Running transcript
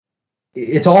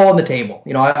it's all on the table.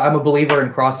 I'm a believer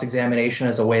in cross-examination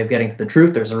as a way of getting to the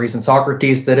truth. There's a reason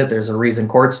Socrates did it. There's a reason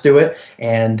courts do it.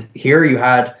 And here you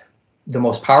had the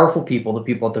most powerful people, the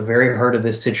people at the very heart of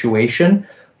this situation,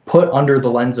 put under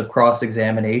the lens of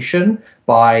cross-examination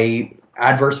by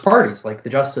adverse parties like the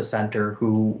Justice Center,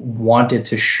 who wanted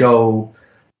to show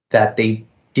that they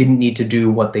didn't need to do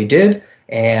what they did,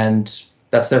 and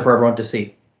that's there for everyone to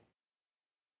see.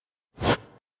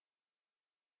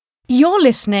 You're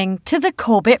listening to the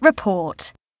Corbett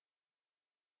Report.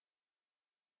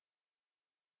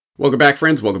 Welcome back,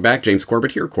 friends. Welcome back. James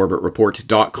Corbett here,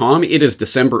 CorbettReport.com. It is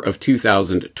December of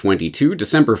 2022,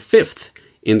 December 5th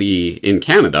in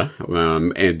Canada,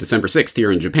 and December 6th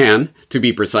here in Japan, to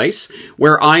be precise,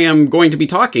 where I am going to be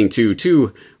talking to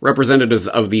two representatives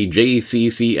of the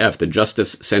JCCF, the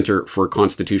Justice Center for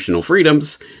Constitutional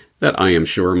Freedoms, that I am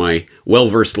sure my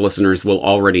well-versed listeners will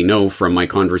already know from my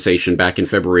conversation back in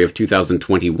February of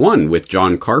 2021 with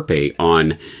John Carpe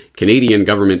on Canadian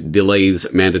government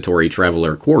delays mandatory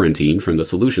traveler quarantine from the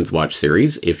Solutions Watch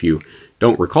series. If you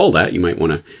don't recall that, you might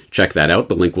want to check that out.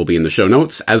 The link will be in the show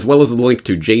notes, as well as the link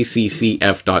to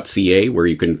jccf.ca, where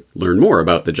you can learn more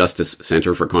about the Justice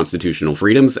Center for Constitutional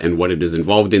Freedoms and what it is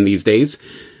involved in these days.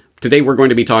 Today we're going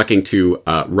to be talking to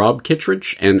Rob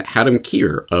Kittredge and Hatem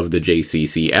Kier of the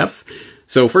JCCF.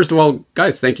 So first of all,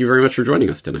 guys, thank you very much for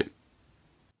joining us tonight.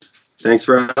 Thanks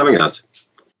for having us.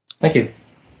 Thank you.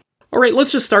 All right,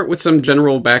 let's just start with some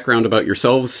general background about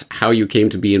yourselves, how you came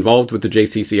to be involved with the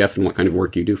JCCF, and what kind of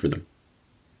work you do for them.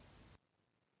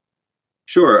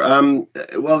 Sure.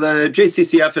 Well, the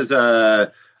JCCF is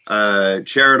a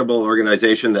charitable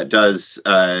organization that does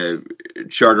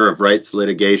Charter of Rights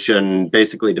litigation,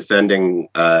 basically defending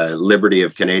liberty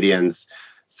of Canadians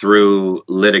through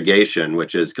litigation,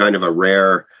 which is kind of a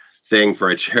rare thing for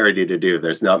a charity to do.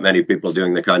 There's not many people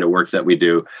doing the kind of work that we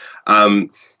do.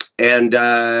 And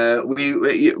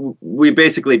we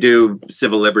basically do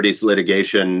civil liberties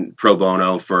litigation pro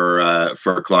bono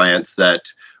for clients that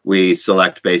we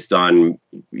select based on,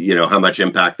 how much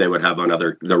impact they would have on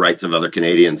the rights of other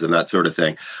Canadians and that sort of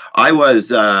thing.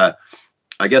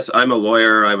 I guess I'm a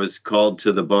lawyer. I was called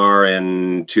to the bar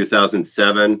in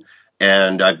 2007,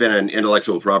 and I've been an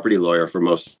intellectual property lawyer for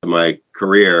most of my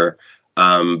career,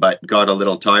 but got a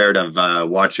little tired of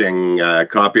watching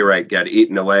copyright get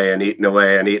eaten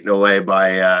away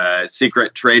by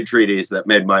secret trade treaties that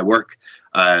made my work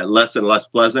less and less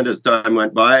pleasant as time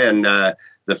went by, and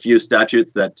the few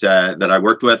statutes that I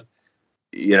worked with,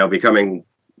 becoming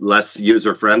less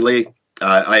user-friendly.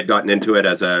 I had gotten into it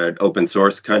as an open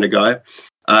source kind of guy.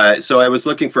 So I was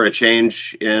looking for a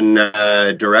change in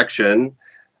direction.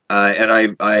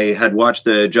 And I had watched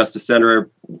the Justice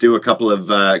Center do a couple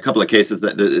of cases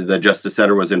that the Justice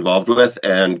Center was involved with,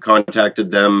 and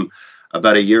contacted them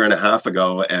about a year and a half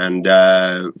ago. And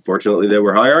fortunately, they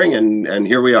were hiring, and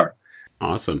here we are.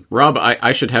 Awesome. Rob,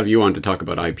 I should have you on to talk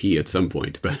about IP at some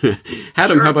point, but Hatem,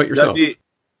 sure. How about yourself?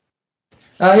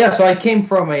 So I came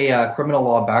from a criminal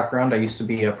law background. I used to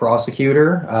be a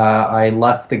prosecutor. I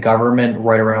left the government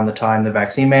right around the time the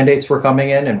vaccine mandates were coming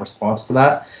in response to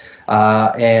that.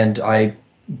 And I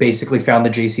basically found the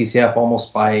JCCF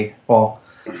almost I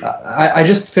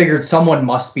just figured someone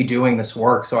must be doing this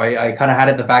work. So I kind of had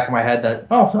it in the back of my head that,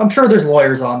 I'm sure there's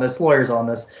lawyers on this.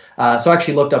 So I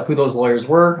actually looked up who those lawyers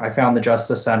were. I found the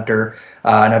Justice Center,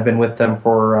 and I've been with them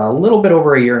for a little bit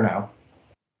over a year now.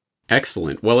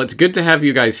 Excellent. Well, it's good to have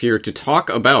you guys here to talk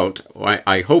about,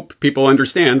 I hope people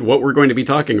understand what we're going to be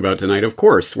talking about tonight. Of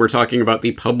course, we're talking about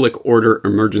the Public Order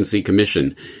Emergency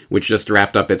Commission, which just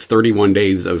wrapped up its 31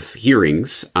 days of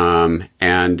hearings,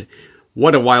 and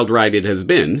what a wild ride it has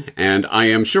been. And I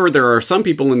am sure there are some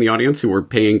people in the audience who were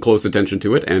paying close attention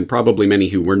to it, and probably many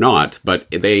who were not, but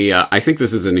I think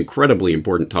this is an incredibly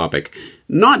important topic,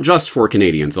 not just for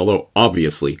Canadians, although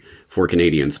obviously for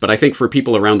Canadians, but I think for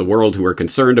people around the world who are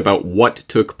concerned about what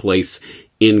took place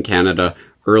in Canada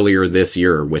earlier this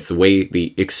year with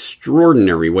the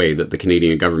extraordinary way that the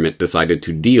Canadian government decided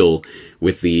to deal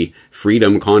with the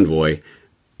Freedom Convoy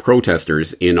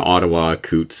protesters in Ottawa,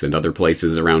 Coutts, and other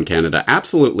places around Canada.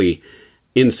 Absolutely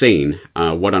insane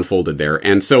what unfolded there.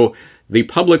 And so the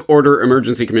Public Order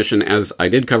Emergency Commission, as I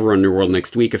did cover on New World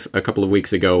Next Week a couple of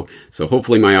weeks ago, so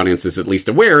hopefully my audience is at least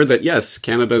aware that, yes,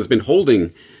 Canada has been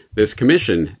holding this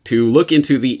commission to look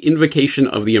into the invocation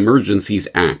of the Emergencies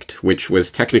Act, which was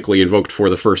technically invoked for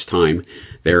the first time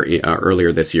there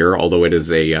earlier this year, although it is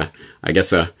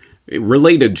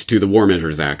related to the War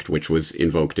Measures Act, which was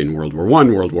invoked in World War I,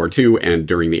 World War II, and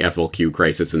during the FLQ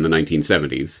crisis in the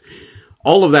 1970s.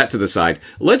 All of that to the side,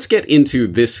 let's get into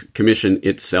this commission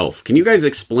itself. Can you guys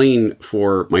explain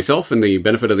for myself and the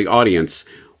benefit of the audience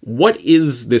What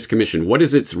is this commission? What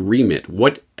is its remit?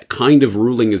 What kind of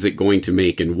ruling is it going to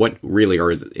make, and what really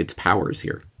are its powers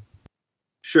here?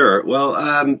 Sure. Well,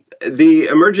 the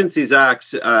Emergencies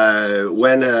Act,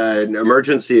 when an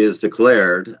emergency is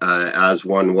declared, as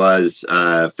one was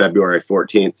February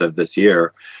 14th of this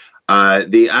year,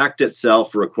 the act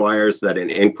itself requires that an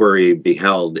inquiry be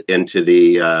held into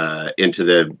the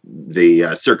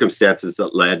circumstances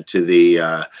that led to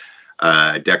the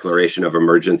declaration of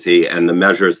emergency and the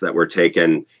measures that were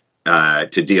taken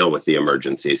to deal with the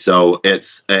emergency. So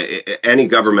it's any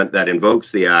government that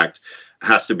invokes the act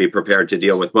has to be prepared to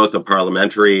deal with both a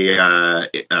parliamentary,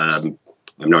 I'm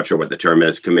not sure what the term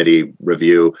is, committee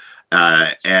review,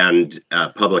 and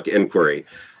public inquiry.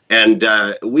 And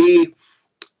we,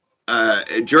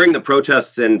 during the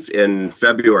protests in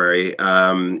February,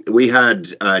 we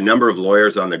had a number of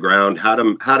lawyers on the ground.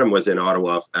 Haddam was in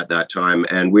Ottawa at that time,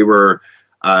 and we were,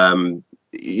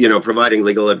 providing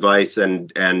legal advice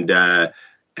and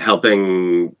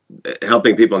helping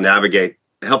people navigate.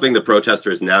 Helping the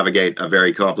protesters navigate a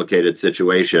very complicated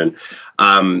situation.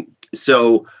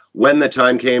 So when the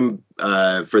time came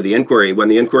for the inquiry, when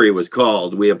the inquiry was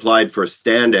called, we applied for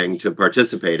standing to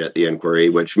participate at the inquiry,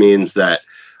 which means that,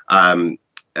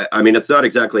 it's not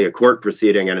exactly a court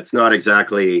proceeding and it's not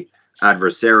exactly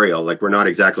adversarial, like we're not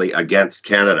exactly against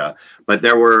Canada, but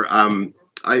there were, I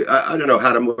don't know,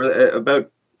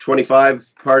 about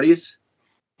 25 parties.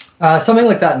 Something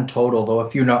like that in total, though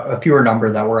a fewer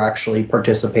number that were actually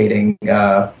participating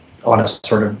on a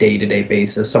sort of day-to-day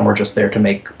basis. Some were just there to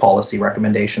make policy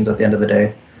recommendations at the end of the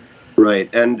day. Right,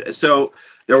 and so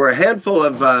there were a handful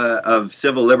of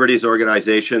civil liberties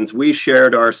organizations. We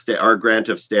shared our grant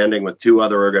of standing with two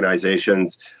other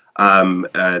organizations,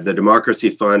 the Democracy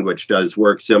Fund, which does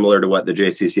work similar to what the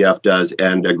JCCF does,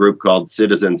 and a group called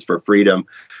Citizens for Freedom,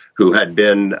 who had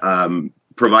been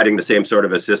providing the same sort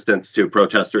of assistance to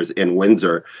protesters in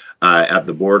Windsor at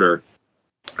the border.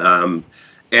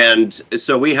 And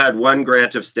so we had one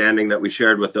grant of standing that we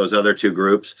shared with those other two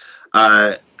groups.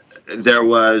 There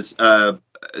was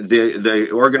the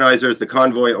organizers, the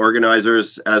convoy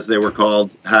organizers, as they were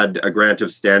called, had a grant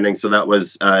of standing. So that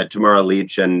was Tamara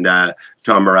Leach and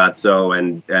Tom Marazzo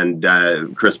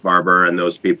and Chris Barber and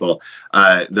those people,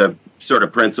 the sort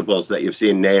of principals that you've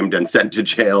seen named and sent to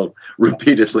jail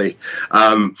repeatedly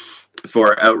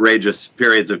for outrageous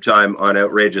periods of time on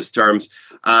outrageous terms.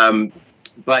 So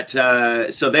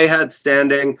they had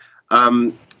standing.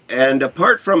 And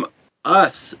apart from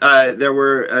us, there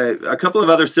were a couple of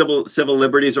other civil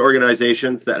liberties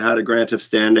organizations that had a grant of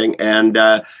standing. And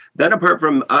then apart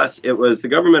from us, it was the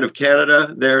government of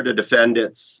Canada there to defend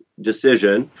its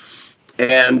decision.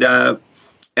 And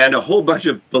a whole bunch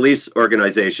of police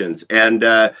organizations. And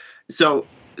so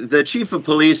the chief of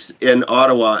police in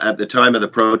Ottawa at the time of the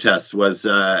protests was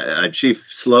Chief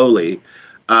Slowly,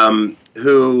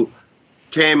 who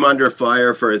came under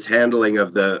fire for his handling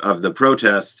of the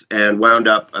protests and wound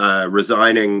up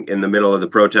resigning in the middle of the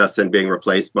protests and being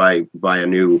replaced by a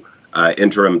new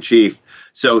interim chief.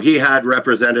 So he had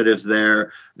representatives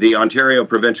there. The Ontario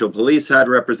Provincial Police had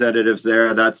representatives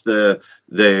there. That's the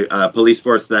police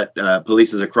force that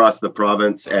polices across the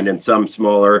province and in some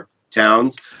smaller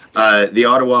towns. The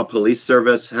Ottawa Police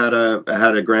Service had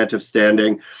a grant of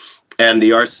standing, and the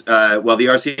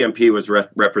RCMP was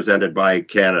represented by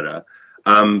Canada.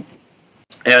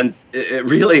 And it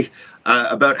really,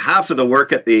 about half of the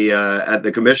work at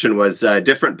the commission was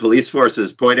different police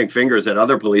forces pointing fingers at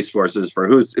other police forces for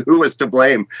who was to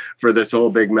blame for this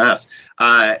whole big mess.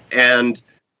 And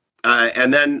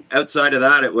then outside of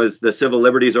that, it was the civil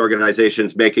liberties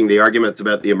organizations making the arguments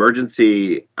about the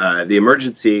emergency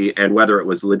and whether it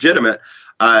was legitimate.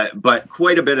 But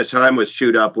quite a bit of time was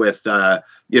chewed up with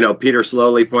Peter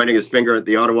Slowly pointing his finger at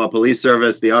the Ottawa Police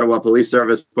Service, the Ottawa Police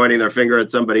Service pointing their finger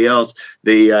at somebody else,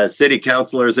 the city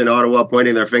councillors in Ottawa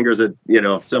pointing their fingers at,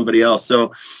 somebody else.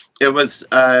 So it was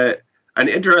an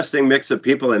interesting mix of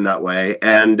people in that way.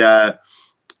 And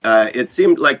it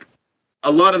seemed like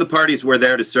a lot of the parties were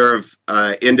there to serve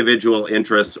individual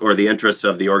interests or the interests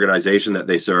of the organization that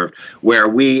they served, where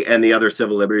we and the other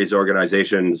civil liberties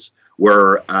organizations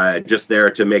were just there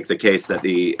to make the case that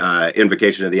the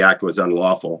invocation of the act was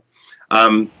unlawful.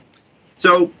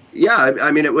 So Yeah,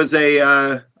 I mean, it was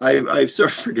I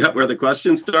sort of forgot where the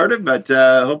question started, but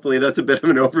hopefully that's a bit of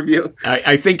an overview.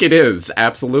 I think it is,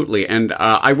 absolutely. And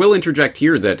I will interject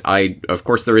here that of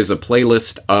course, there is a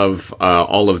playlist of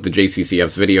all of the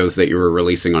JCCF's videos that you were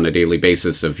releasing on a daily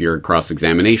basis of your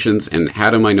cross-examinations. And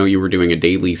Haddam, I know you were doing a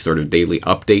daily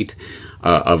update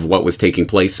of what was taking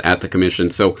place at the commission.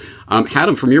 So,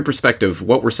 Haddam, from your perspective,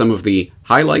 what were some of the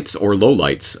highlights or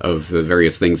lowlights of the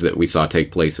various things that we saw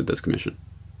take place at this commission?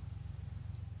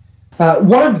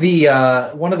 One of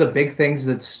the big things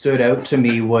that stood out to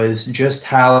me was just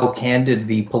how candid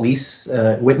the police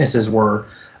witnesses were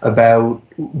about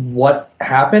what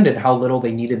happened and how little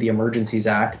they needed the Emergencies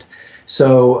Act.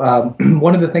 So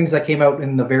one of the things that came out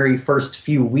in the very first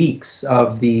few weeks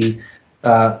of the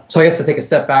so I guess to take a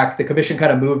step back, the commission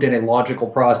kind of moved in a logical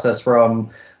process from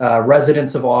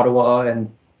residents of Ottawa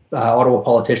and Ottawa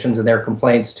politicians and their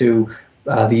complaints to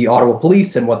the Ottawa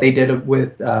Police and what they did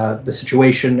with the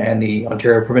situation, and the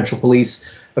Ontario Provincial Police,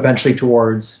 eventually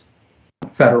towards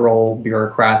federal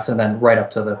bureaucrats, and then right up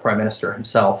to the Prime Minister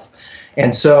himself.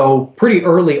 And so pretty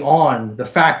early on, the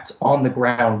facts on the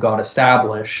ground got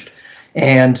established.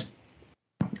 And,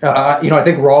 I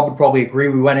think Rob would probably agree,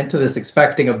 we went into this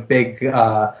expecting a big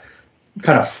kind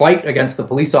of fight against the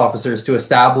police officers to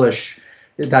establish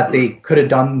that they could have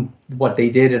done what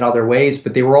they did in other ways,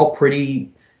 but they were all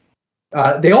pretty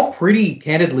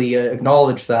candidly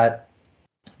acknowledged that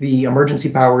the emergency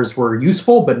powers were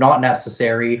useful but not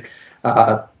necessary.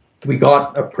 We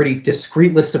got a pretty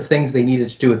discrete list of things they needed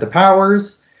to do with the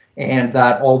powers, and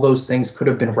that all those things could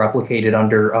have been replicated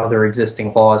under other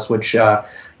existing laws, which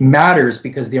matters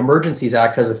because the Emergencies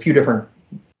Act has a few different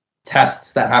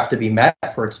tests that have to be met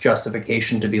for its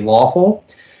justification to be lawful.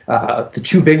 The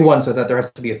two big ones are that there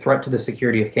has to be a threat to the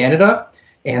security of Canada,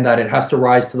 and that it has to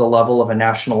rise to the level of a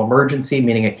national emergency,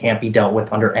 meaning it can't be dealt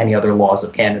with under any other laws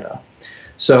of Canada.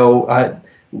 So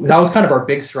that was kind of our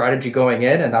big strategy going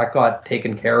in, and that got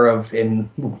taken care of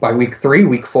by week 3,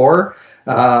 week 4.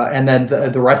 And then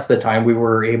the rest of the time, we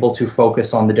were able to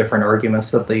focus on the different arguments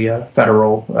that the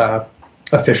federal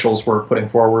officials were putting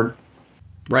forward.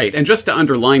 Right. And just to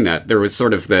underline that, there was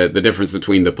sort of the difference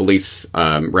between the police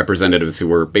representatives who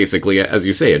were basically, as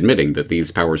you say, admitting that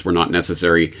these powers were not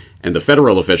necessary, and the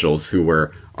federal officials who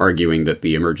were arguing that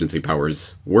the emergency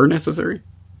powers were necessary.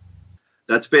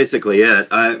 That's basically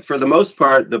it. For the most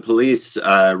part, the police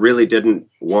really didn't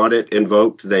want it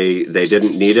invoked. They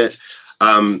didn't need it.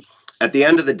 At the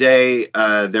end of the day,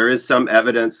 there is some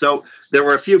evidence. So there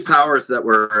were a few powers that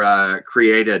were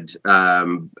created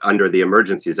under the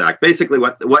Emergencies Act. Basically,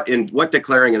 what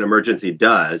declaring an emergency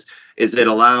does is it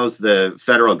allows the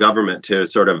federal government to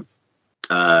sort of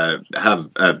have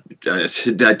a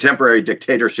temporary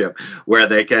dictatorship where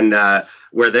they can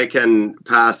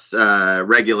pass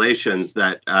regulations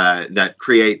that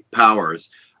create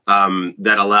powers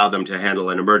that allow them to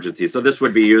handle an emergency. So this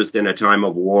would be used in a time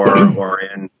of war or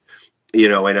in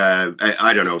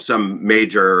some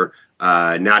major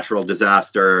natural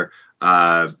disaster,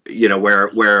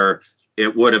 where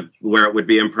it would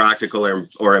be impractical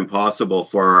or impossible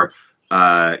for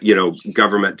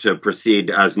government to proceed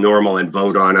as normal and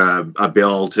vote on a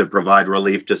bill to provide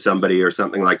relief to somebody or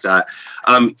something like that.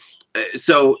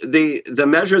 So the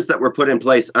measures that were put in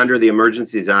place under the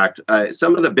Emergencies Act,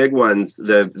 some of the big ones,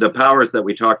 the powers that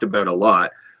we talked about a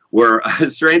lot, were,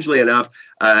 strangely enough,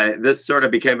 this sort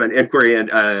of became an inquiry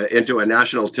into a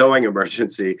national towing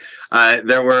emergency.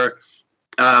 There were,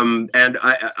 and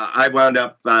I wound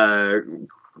up,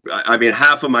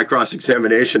 half of my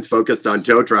cross-examinations focused on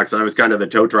tow trucks. I was kind of the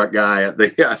tow truck guy at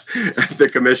the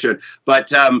commission.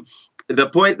 But the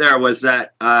point there was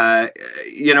that,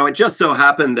 it just so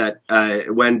happened that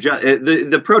when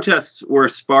the protests were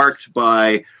sparked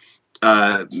by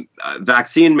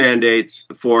vaccine mandates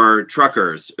for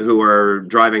truckers who are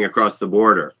driving across the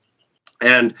border.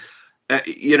 And,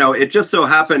 it just so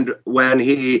happened when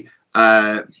he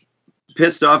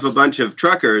pissed off a bunch of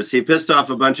truckers, he pissed off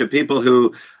a bunch of people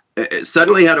who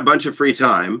suddenly had a bunch of free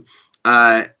time,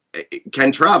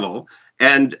 can travel.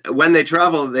 And when they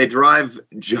travel, they drive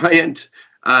giant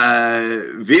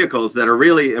vehicles that are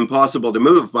really impossible to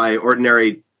move by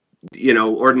ordinary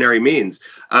means.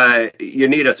 You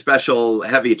need a special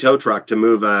heavy tow truck to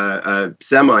move a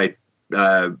semi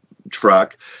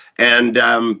truck. And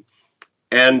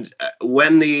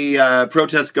when the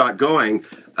protests got going,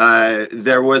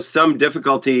 there was some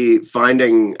difficulty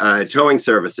finding towing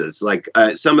services. Like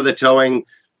some of the towing,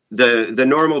 the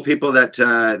normal people that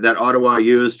Ottawa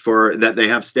used that they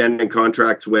have standing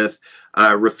contracts with,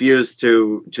 refused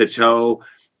to tow.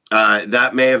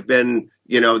 That may have been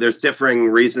there's differing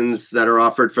reasons that are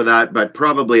offered for that, but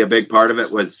probably a big part of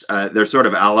it was they're sort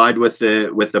of allied with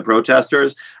the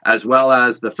protesters, as well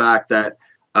as the fact that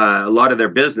a lot of their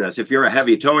business, if you're a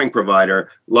heavy towing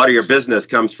provider, a lot of your business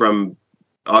comes from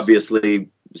obviously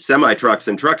semi-trucks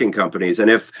and trucking companies. And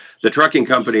if the trucking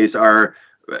companies are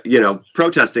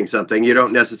protesting something, you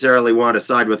don't necessarily want to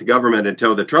side with the government and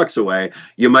tow the trucks away.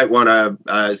 You might want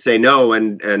to say no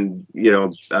and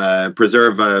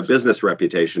preserve a business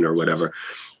reputation or whatever.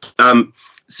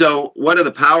 So one of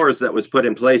the powers that was put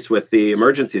in place with the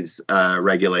emergencies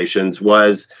regulations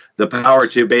was the power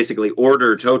to basically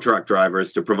order tow truck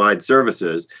drivers to provide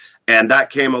services. And that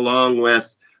came along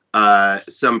with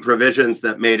some provisions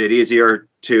that made it easier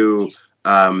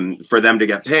for them to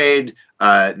get paid.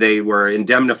 They were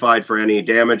indemnified for any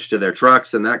damage to their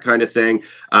trucks and that kind of thing.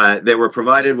 They were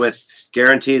provided with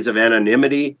guarantees of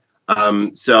anonymity,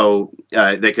 so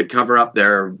they could cover up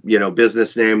their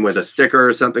business name with a sticker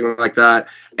or something like that.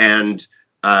 And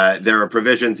there are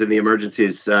provisions in the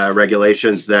emergencies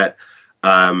regulations that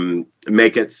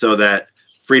make it so that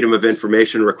Freedom of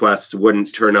Information requests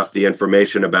wouldn't turn up the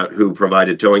information about who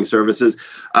provided towing services,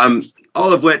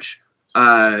 all of which,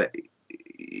 as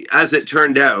it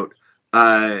turned out,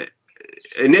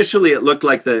 initially it looked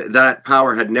like that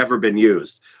power had never been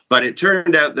used, but it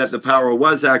turned out that the power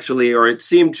was actually, or it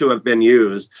seemed to have been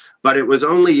used, but it was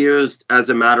only used as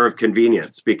a matter of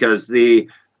convenience, because the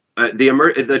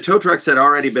tow trucks had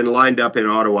already been lined up in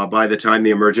Ottawa by the time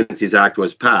the Emergencies Act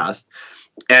was passed,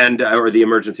 or the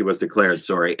emergency was declared.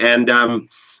 Sorry, and so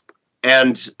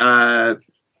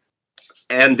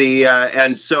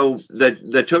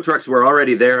the tow trucks were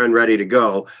already there and ready to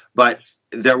go, but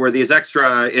there were these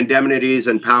extra indemnities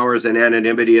and powers and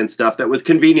anonymity and stuff that was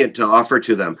convenient to offer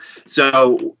to them.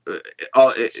 So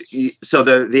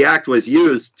the act was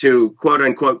used to, quote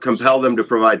unquote, compel them to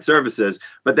provide services,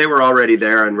 but they were already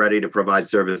there and ready to provide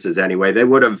services anyway. They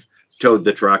would have towed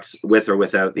the trucks with or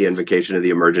without the invocation of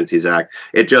the Emergencies Act.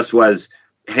 It just was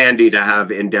handy to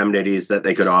have indemnities that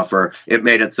they could offer. It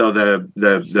made it so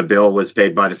the bill was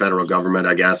paid by the federal government,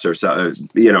 I guess, or so,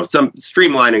 some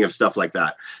streamlining of stuff like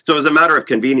that. So it was a matter of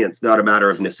convenience, not a matter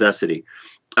of necessity.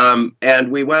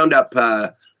 And we wound up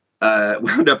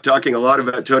talking a lot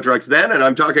about tow trucks then, and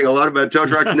I'm talking a lot about tow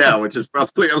trucks now, which is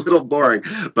probably a little boring.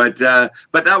 But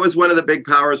that was one of the big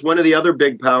powers. One of the other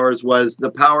big powers was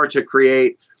the power to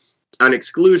create an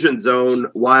exclusion zone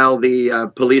while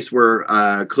the police were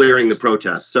clearing the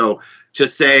protests. So to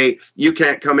say you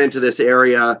can't come into this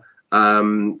area,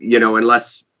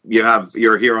 unless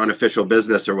you're here on official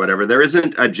business or whatever. There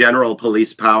isn't a general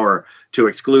police power to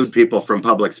exclude people from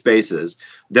public spaces.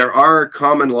 There are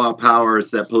common law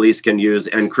powers that police can use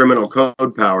and criminal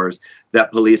code powers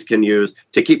that police can use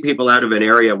to keep people out of an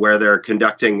area where they're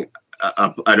conducting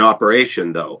an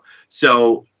operation, though.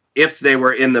 So if they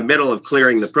were in the middle of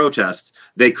clearing the protests,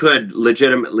 they could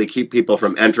legitimately keep people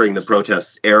from entering the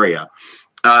protest area.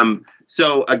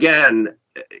 So again,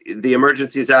 the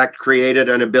Emergencies Act created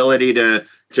an ability to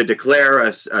declare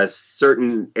a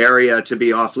certain area to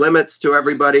be off limits to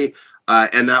everybody,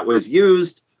 and that was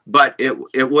used, but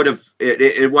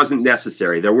it wasn't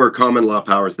necessary. There were common law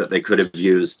powers that they could have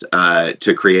used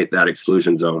to create that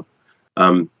exclusion zone.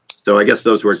 So I guess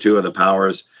those were two of the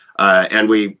powers, and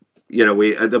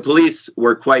the police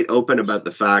were quite open about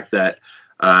the fact that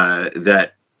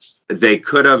they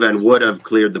could have and would have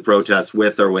cleared the protests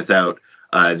with or without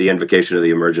the invocation of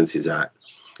the Emergencies Act.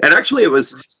 And actually, it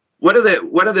was one of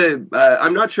the.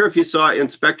 I'm not sure if you saw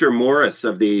Inspector Morris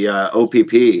of the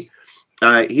OPP.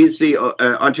 He's the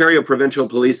Ontario Provincial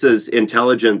Police's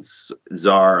intelligence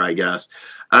czar, I guess.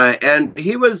 And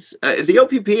he was the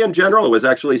OPP in general was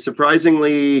actually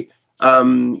surprisingly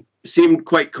seemed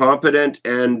quite competent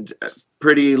and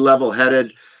pretty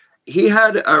level-headed. He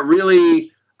had a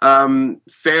really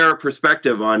fair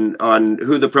perspective on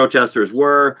who the protesters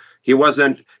were. He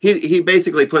wasn't. He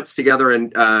basically puts together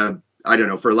I don't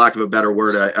know, for lack of a better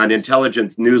word, an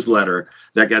intelligence newsletter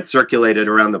that gets circulated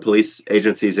around the police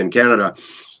agencies in Canada,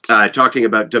 talking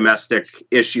about domestic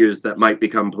issues that might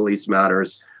become police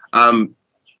matters.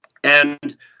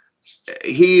 And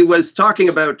he was talking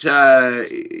about,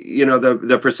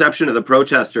 the perception of the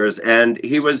protesters, and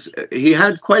he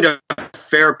had quite a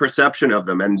fair perception of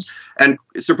them. And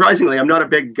surprisingly, I'm not a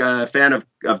big fan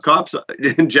of cops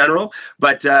in general,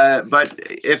 but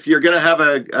if you're going to have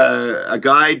a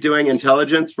guy doing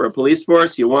intelligence for a police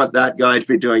force, you want that guy to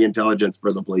be doing intelligence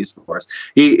for the police force.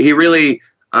 He really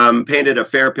painted a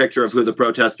fair picture of who the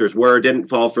protesters were, didn't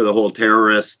fall for the whole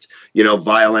terrorist,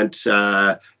 violent,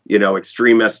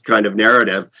 extremist kind of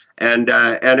narrative. And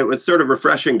it was sort of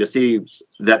refreshing to see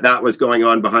that was going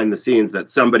on behind the scenes, that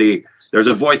somebody there's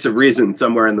a voice of reason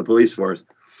somewhere in the police force.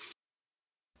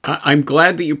 I'm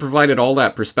glad that you provided all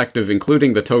that perspective,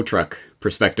 including the tow truck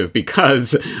perspective,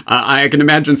 because I can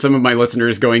imagine some of my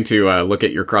listeners going to look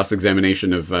at your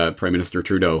cross-examination of Prime Minister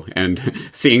Trudeau and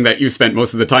seeing that you spent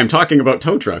most of the time talking about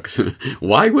tow trucks.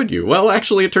 Why would you? Well,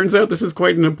 actually, it turns out this is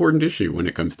quite an important issue when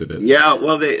it comes to this. Yeah,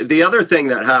 well, the other thing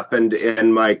that happened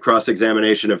in my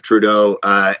cross-examination of Trudeau,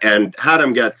 and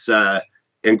Haddam gets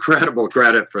incredible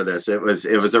credit for this. It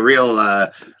was a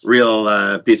real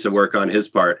piece of work on his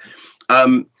part.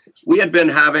 We had been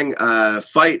having a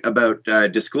fight about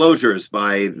disclosures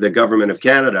by the government of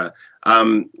Canada.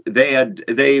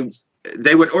 They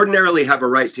would ordinarily have a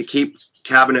right to keep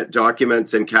cabinet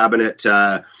documents and cabinet.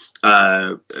 We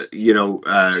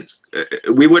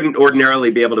wouldn't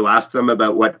ordinarily be able to ask them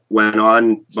about what went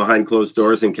on behind closed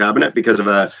doors in cabinet because of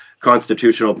a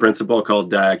constitutional principle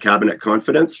called cabinet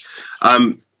confidence,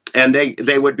 and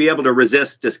they would be able to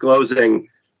resist disclosing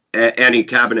any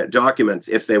cabinet documents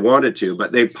if they wanted to,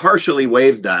 but they partially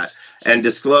waived that and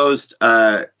disclosed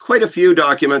quite a few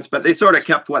documents, but they sort of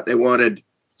kept what they wanted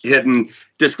hidden.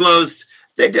 Disclosed,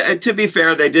 to be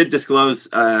fair, they did disclose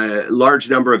a large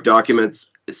number of documents,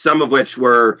 some of which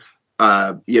were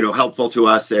helpful to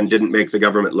us and didn't make the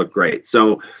government look great.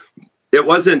 So it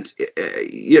wasn't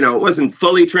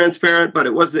fully transparent, but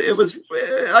it was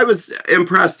I was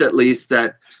impressed at least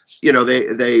that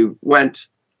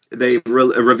they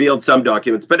revealed some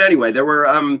documents. But anyway, there were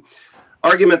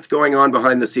arguments going on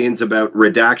behind the scenes about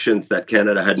redactions that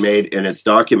Canada had made in its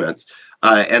documents.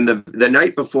 And the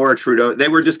night before Trudeau, they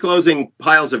were disclosing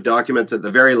piles of documents at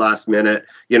the very last minute.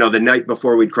 The night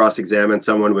before we'd cross-examine,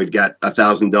 someone would get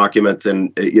 1,000 documents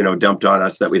and, dumped on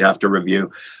us that we'd have to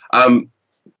review.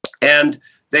 And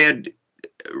they had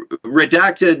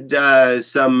redacted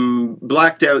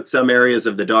blacked out some areas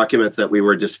of the documents that we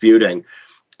were disputing.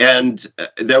 And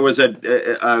there was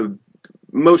a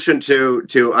motion to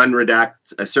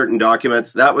unredact certain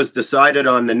documents. That was decided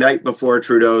on the night before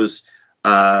Trudeau's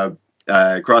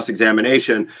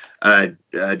cross-examination.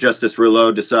 Justice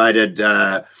Rouleau decided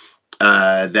that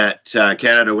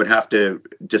Canada would have to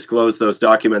disclose those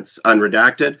documents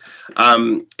unredacted.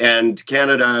 And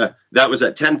Canada, that was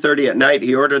at 10:30 at night.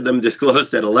 He ordered them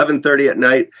disclosed at 11:30 at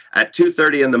night. At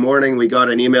 2:30 in the morning, we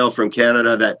got an email from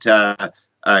Canada that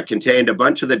contained a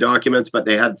bunch of the documents, but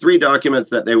they had 3 documents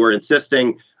that they were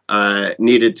insisting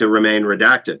needed to remain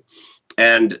redacted.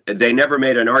 And they never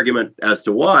made an argument as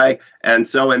to why. And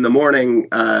so in the morning,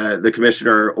 the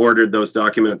commissioner ordered those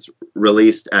documents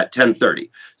released at 10:30.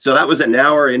 So that was an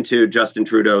hour into Justin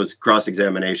Trudeau's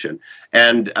cross-examination.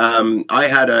 And I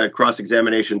had a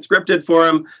cross-examination scripted for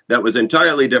him that was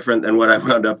entirely different than what I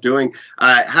wound up doing.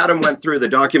 Haddam went through the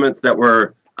documents that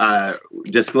were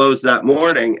disclosed that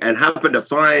morning and happened to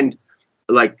find,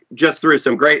 just through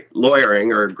some great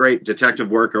lawyering or great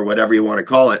detective work or whatever you want to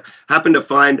call it, happened to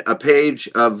find a page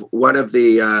of one of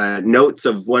the notes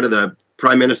of one of the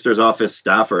Prime Minister's office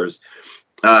staffers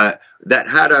that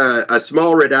had a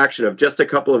small redaction of just a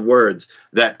couple of words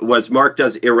that was marked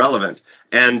as irrelevant.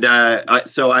 And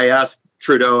so I asked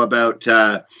Trudeau about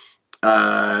tow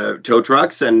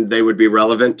trucks, and they would be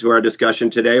relevant to our discussion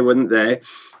today, wouldn't they?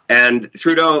 And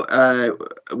Trudeau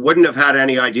wouldn't have had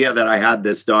any idea that I had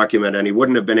this document, and he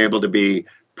wouldn't have been able to be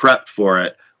prepped for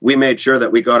it. We made sure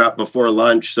that we got up before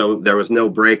lunch, so there was no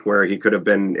break where he could have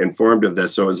been informed of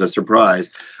this, so it was a surprise.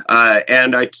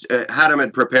 And I had him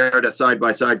prepared a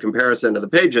side-by-side comparison of the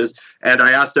pages, and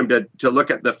I asked him to look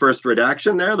at the first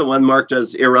redaction there, the one marked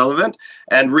as irrelevant,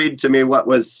 and read to me what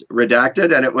was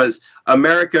redacted, and it was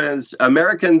Americans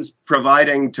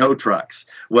providing tow trucks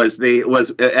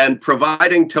and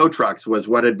providing tow trucks was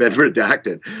what had been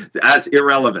redacted as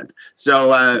irrelevant.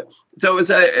 So it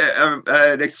was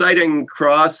an exciting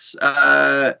cross,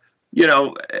 of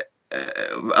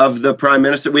the Prime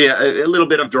Minister. We a little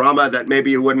bit of drama that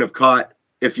maybe you wouldn't have caught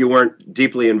if you weren't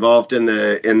deeply involved in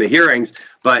the hearings.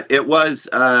 But it was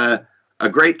a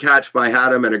great catch by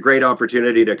Haddam and a great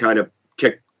opportunity to kind of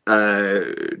kick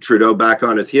Trudeau back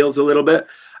on his heels a little bit.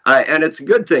 And it's a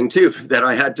good thing, too, that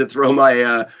I had to throw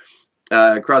my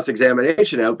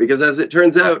cross-examination out, because as it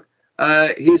turns out,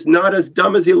 he's not as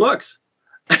dumb as he looks.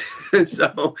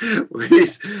 So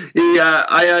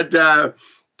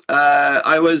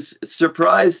I was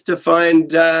surprised to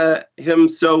find him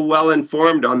so well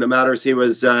informed on the matters he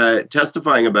was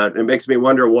testifying about. It makes me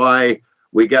wonder why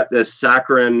we get this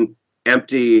saccharine,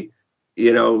 empty,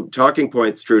 talking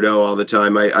points Trudeau all the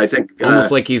time. I think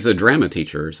almost like he's a drama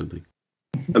teacher or something.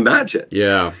 Imagine.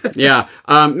 Yeah.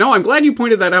 No, I'm glad you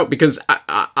pointed that out, because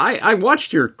I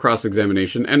watched your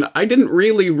cross-examination, and I didn't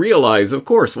really realize, of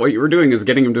course, what you were doing is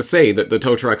getting him to say that the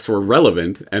tow trucks were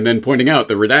relevant, and then pointing out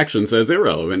the redaction says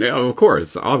irrelevant. Yeah, of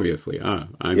course, obviously.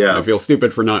 I feel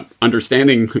stupid for not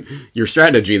understanding your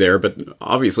strategy there, but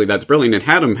obviously that's brilliant. And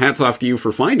Haddam, hats off to you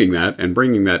for finding that and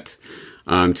bringing that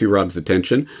to Rob's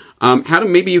attention.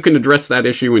 Haddam, maybe you can address that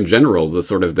issue in general, the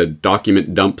sort of the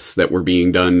document dumps that were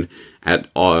being done at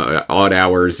odd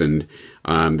hours, and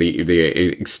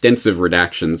the extensive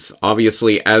redactions.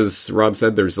 Obviously, as Rob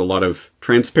said, there's a lot of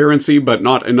transparency, but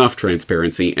not enough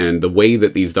transparency, and the way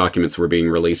that these documents were being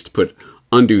released put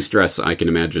undue stress, I can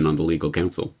imagine, on the legal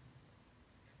counsel.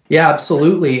 Yeah,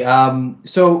 absolutely.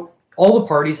 So all the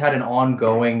parties had an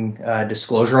ongoing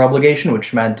disclosure obligation,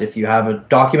 which meant if you have a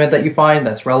document that you find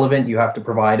that's relevant, you have to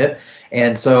provide it.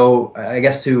 And so I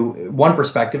guess to one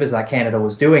perspective is that Canada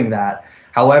was doing that.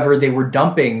 However, they were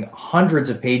dumping hundreds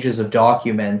of pages of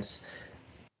documents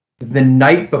the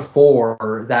night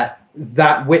before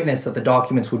that witness that the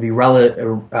documents would be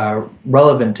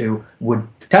relevant to would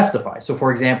testify. So,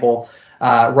 for example,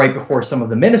 right before some of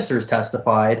the ministers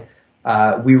testified,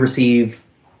 we received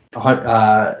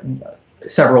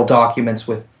several documents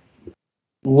with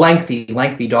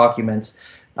lengthy documents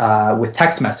with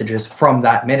text messages from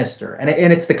that minister. And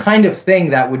it's the kind of thing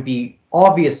that would be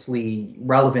obviously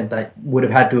relevant that would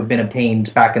have had to have been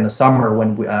obtained back in the summer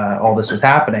when all this was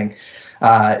happening.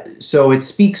 So it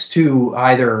speaks to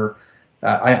either,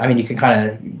 I mean, you can kind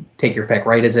of take your pick,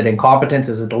 right? Is it incompetence?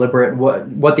 Is it deliberate?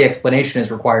 What the explanation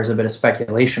is requires a bit of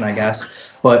speculation, I guess.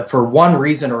 But for one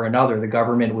reason or another, the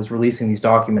government was releasing these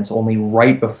documents only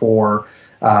right before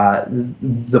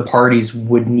the parties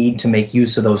would need to make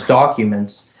use of those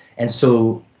documents. And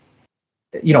so,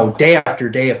 day after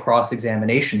day of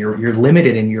cross-examination, you're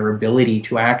limited in your ability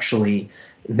to actually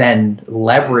then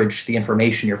leverage the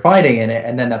information you're finding in it.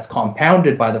 And then that's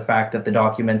compounded by the fact that the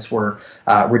documents were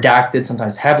redacted,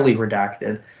 sometimes heavily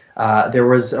redacted. There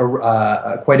was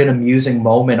quite an amusing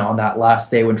moment on that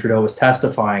last day when Trudeau was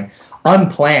testifying,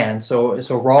 unplanned. So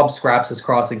Rob scraps his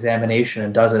cross-examination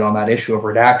and does it on that issue of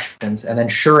redactions. And then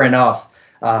sure enough,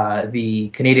 the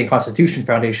Canadian Constitution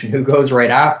Foundation, who goes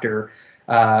right after,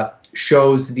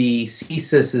 shows the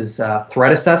CSIS's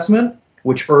threat assessment,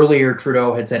 which earlier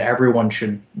Trudeau had said everyone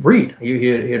should read.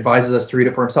 He advises us to read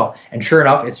it for himself. And sure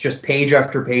enough, it's just page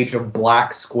after page of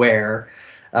black square.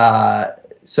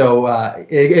 So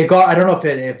it got, I don't know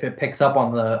if it picks up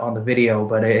on the video,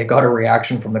 but it got a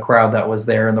reaction from the crowd that was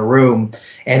there in the room,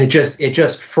 and it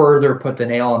just further put the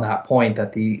nail on that point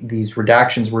that these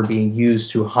redactions were being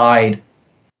used to hide,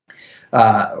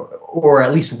 or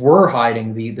at least were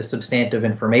hiding the substantive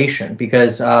information,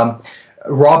 because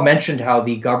Rob mentioned how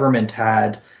the government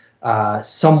had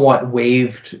somewhat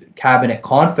waived cabinet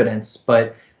confidence,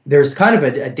 but there's kind of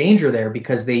a danger there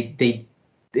because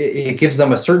it gives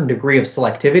them a certain degree of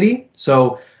selectivity.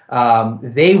 So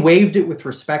they waived it with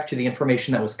respect to the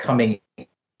information that was coming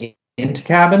into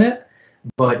cabinet,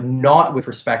 but not with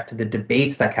respect to the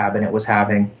debates that cabinet was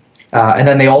having. And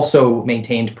then they also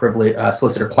maintained privilege,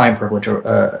 solicitor-client privilege,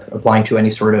 applying to any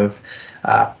sort of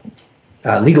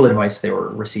legal advice they were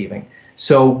receiving.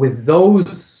 So with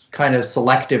those kind of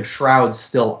selective shrouds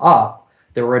still up,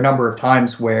 there were a number of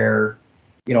times where,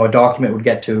 a document would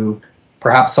get to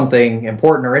perhaps something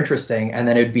important or interesting, and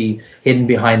then it'd be hidden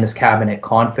behind this cabinet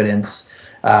confidence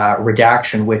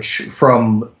redaction, which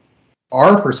from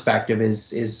our perspective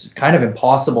is kind of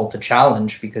impossible to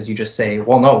challenge, because you just say,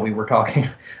 well, no, we were talking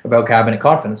about cabinet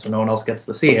confidence, so no one else gets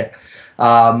to see it.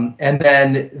 And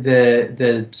then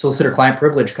the solicitor-client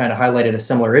privilege kind of highlighted a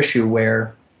similar issue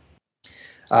where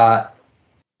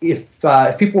if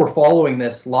people were following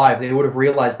this live, they would have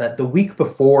realized that the week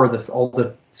before all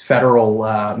the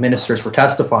federal ministers were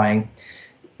testifying,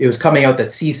 it was coming out that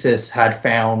CSIS had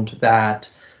found that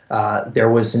there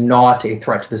was not a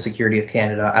threat to the security of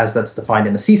Canada as that's defined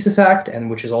in the CSIS Act, and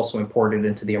which is also imported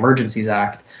into the Emergencies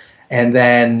Act. And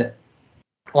then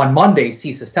on Monday,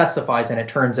 CSIS testifies, and it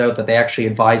turns out that they actually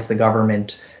advised the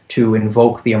government to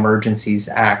invoke the Emergencies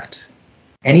Act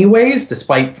anyways,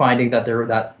 despite finding that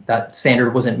that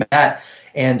standard wasn't met.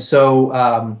 And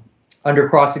so under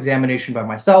cross-examination by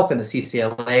myself and the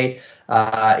CCLA,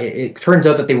 it turns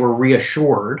out that they were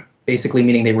reassured, basically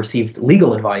meaning they received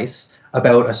legal advice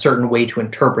about a certain way to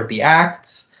interpret the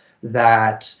acts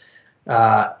that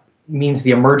means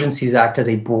the Emergencies Act has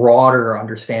a broader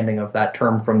understanding of that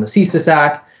term from the CSIS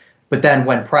Act. But then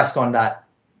when pressed on that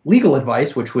legal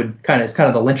advice, which is kind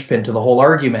of the linchpin to the whole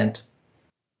argument,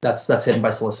 that's hidden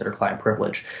by solicitor-client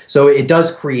privilege. So it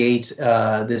does create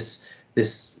this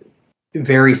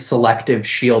very selective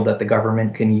shield that the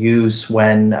government can use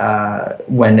when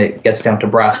it gets down to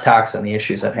brass tacks and the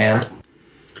issues at hand.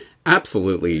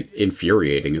 Absolutely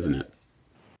infuriating, isn't it?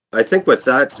 I think with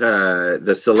that,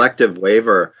 the selective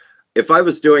waiver, if I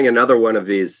was doing another one of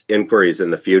these inquiries in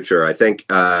the future, I think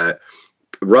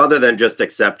rather than just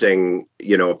accepting,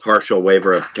 a partial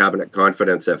waiver of cabinet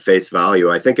confidence at face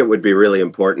value, I think it would be really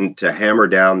important to hammer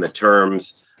down the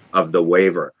terms of the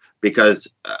waiver. Because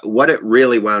what it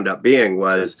really wound up being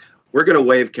was, we're going to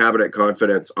waive cabinet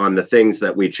confidence on the things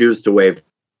that we choose to waive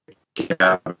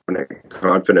cabinet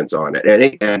confidence on. And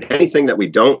anything that we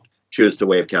don't choose to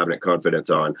waive cabinet confidence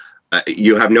on,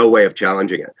 you have no way of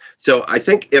challenging it. So I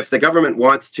think if the government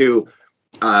wants to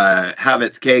have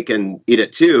its cake and eat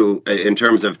it too, in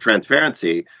terms of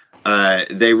transparency,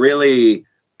 they really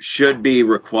should be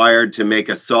required to make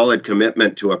a solid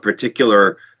commitment to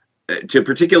particular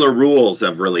rules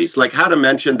of release, like how to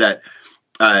mention that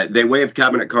they waived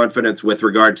cabinet confidence with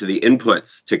regard to the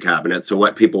inputs to cabinet, so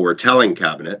what people were telling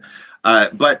cabinet.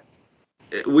 But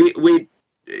we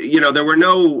there were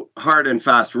no hard and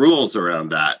fast rules around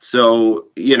that. So,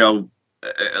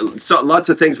 so lots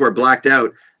of things were blacked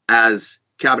out as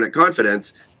cabinet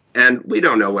confidence, and we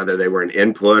don't know whether they were an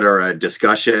input or a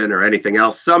discussion or anything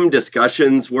else. Some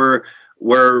discussions were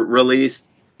released.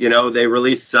 They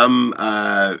released some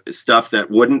stuff that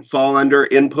wouldn't fall under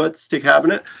inputs to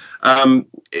cabinet. And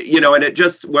it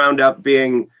just wound up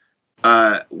being,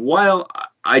 while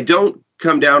I don't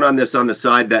come down on this on the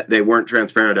side that they weren't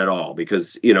transparent at all,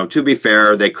 because, to be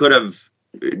fair, they could have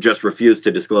just refused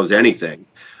to disclose anything.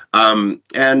 And,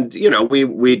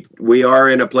 we are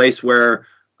in a place where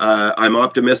I'm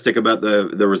optimistic about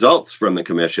the results from the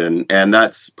commission, and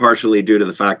that's partially due to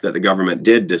the fact that the government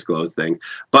did disclose things.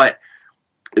 But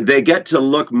they get to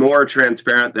look more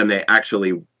transparent than they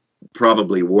actually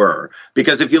probably were.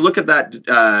 Because if you look at that,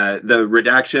 the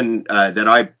redaction that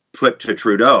I put to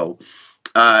Trudeau,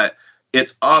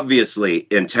 it's obviously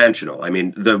intentional. I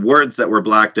mean, the words that were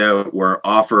blacked out were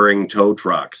offering tow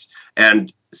trucks.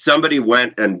 And somebody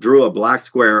went and drew a black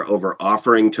square over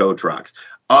offering tow trucks.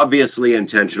 Obviously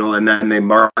intentional, and then they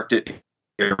marked it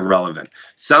irrelevant.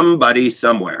 Somebody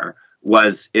somewhere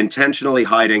was intentionally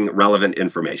hiding relevant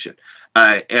information.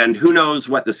 And who knows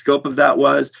what the scope of that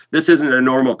was. This isn't a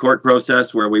normal court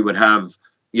process where we would have,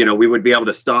 we would be able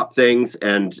to stop things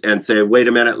and say, wait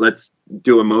a minute, let's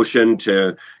do a motion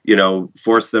to,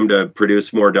 force them to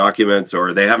produce more documents,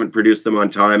 or they haven't produced them on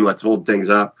time, let's hold things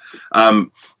up.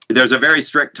 There's a very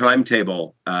strict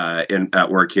timetable at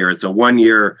work here. It's a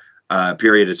 1-year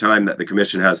period of time that the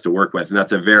commission has to work with, and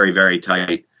that's a very, very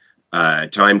tight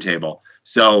timetable.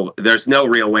 So there's no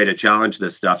real way to challenge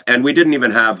this stuff. And we didn't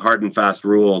even have hard and fast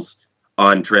rules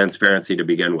on transparency to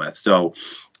begin with. So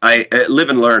I live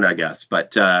and learn, I guess.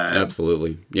 But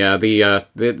absolutely. Yeah,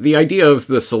 the idea of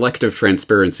the selective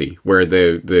transparency, where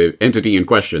the entity in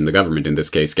question, the government in this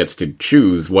case, gets to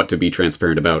choose what to be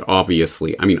transparent about,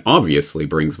 obviously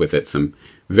brings with it some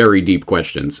very deep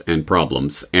questions and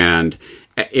problems. And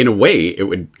in a way, it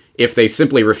would, if they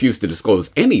simply refuse to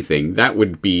disclose anything, that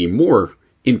would be more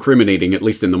incriminating, at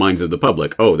least in the minds of the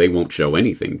public. Oh, they won't show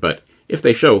anything. But if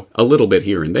they show a little bit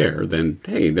here and there, then,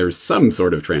 hey, there's some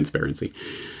sort of transparency.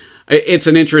 It's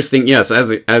an interesting, yes,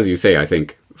 as you say, I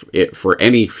think for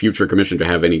any future commission to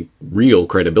have any real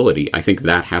credibility, I think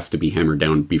that has to be hammered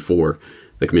down before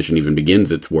the commission even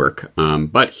begins its work.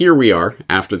 But here we are,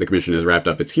 after the commission has wrapped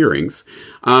up its hearings.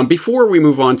 Before we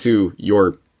move on to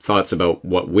your thoughts about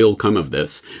what will come of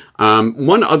this.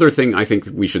 One other thing I think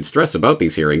we should stress about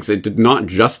these hearings, it did not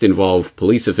just involve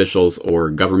police officials or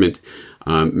government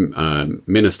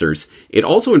ministers. It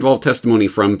also involved testimony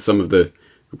from some of the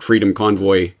Freedom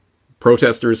Convoy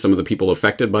protesters, some of the people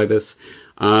affected by this.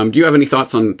 Do you have any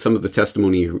thoughts on some of the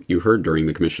testimony you heard during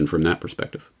the commission from that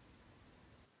perspective?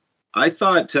 I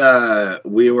thought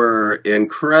we were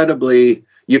incredibly...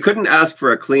 You couldn't ask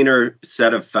for a cleaner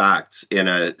set of facts in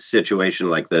a situation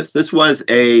like this. This was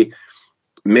a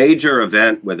major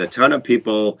event with a ton of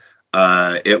people.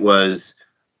 It was,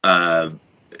 to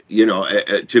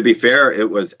be fair, it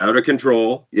was out of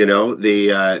control.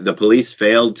 The police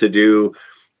failed to do,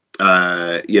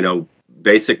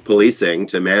 basic policing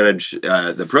to manage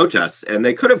the protests, and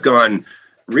they could have gone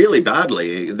really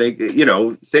badly.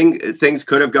 Things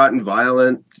could have gotten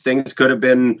violent. Things could have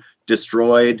been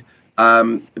destroyed.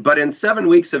 But in 7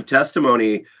 weeks of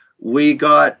testimony, we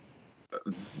got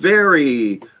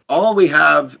all we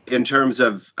have in terms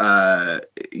of,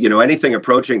 anything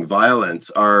approaching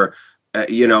violence are,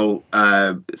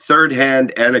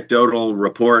 third-hand anecdotal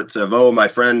reports of, oh, my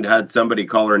friend had somebody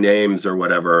call her names or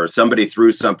whatever, or somebody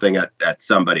threw something at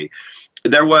somebody.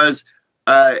 There was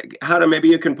Hannah, maybe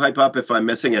you can pipe up if I'm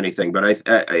missing anything, but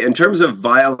in terms of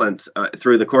violence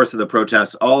through the course of the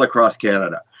protests all across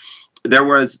Canada, there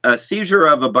was a seizure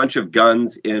of a bunch of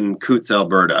guns in Coutts,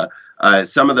 Alberta.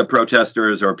 Some of the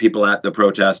protesters or people at the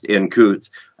protest in Coutts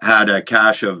had a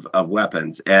cache of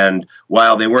weapons. And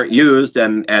while they weren't used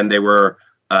and they were,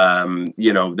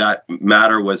 that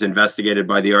matter was investigated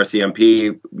by the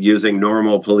RCMP using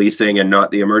normal policing and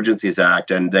not the Emergencies Act,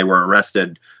 and they were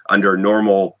arrested under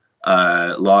normal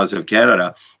laws of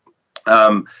Canada.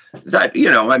 That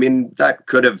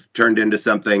could have turned into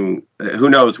something. Who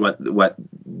knows what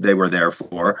they were there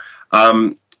for?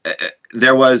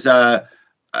 There was,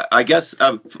 I guess,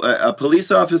 a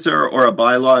police officer or a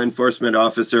bylaw enforcement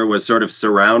officer was sort of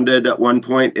surrounded at one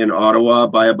point in Ottawa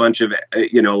by a bunch of,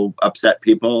 upset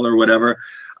people or whatever.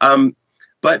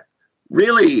 But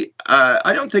really,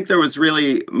 I don't think there was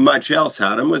really much else,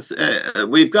 Adam.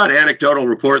 We've got anecdotal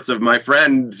reports of my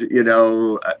friend,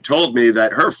 told me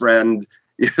that her friend,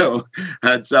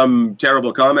 had some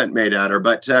terrible comment made at her.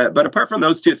 But apart from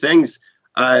those two things,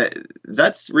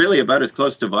 that's really about as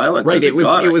close to violence. Right. As it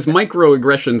was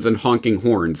microaggressions and honking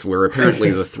horns were apparently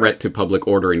the threat to public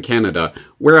order in Canada.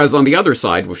 Whereas on the other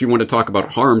side, if you want to talk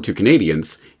about harm to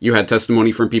Canadians, you had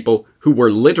testimony from people who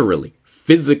were literally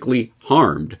physically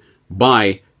harmed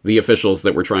by the officials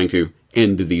that were trying to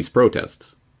end these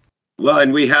protests. Well,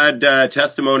 and we had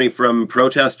testimony from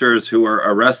protesters who were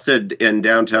arrested in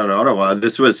downtown Ottawa.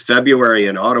 This was February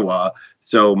in Ottawa,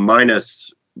 so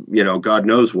minus, God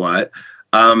knows what,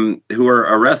 who were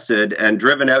arrested and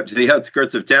driven out to the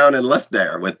outskirts of town and left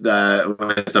there with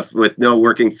no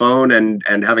working phone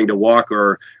and having to walk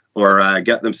or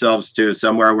get themselves to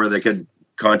somewhere where they could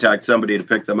contact somebody to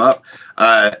pick them up.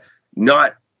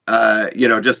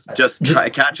 Just try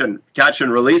catch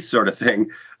and release sort of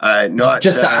thing. Not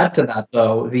just to add to that,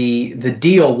 though, the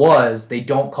deal was they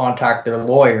don't contact their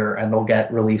lawyer and they'll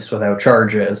get released without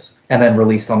charges and then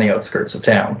released on the outskirts of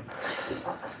town.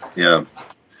 Yeah,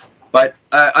 but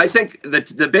I think that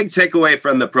the big takeaway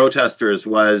from the protesters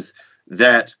was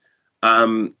that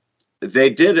they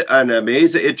did an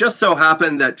amazing. It just so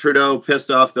happened that Trudeau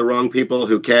pissed off the wrong people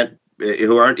who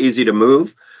aren't easy to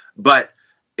move, but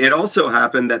it also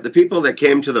happened that the people that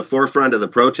came to the forefront of the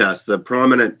protest, the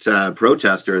prominent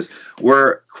protesters,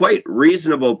 were quite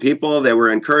reasonable people. They were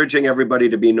encouraging everybody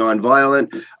to be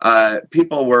nonviolent.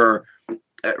 People were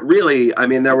really,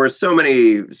 there were so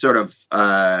many sort of,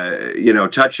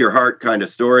 touch your heart kind of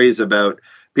stories about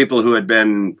people who had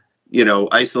been,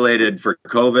 isolated for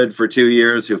COVID for 2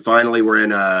 years, who finally were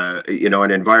in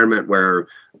an environment where,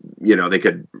 they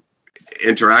could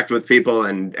interact with people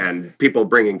and people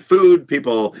bringing food,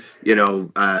 people,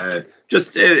 it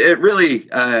really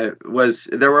was,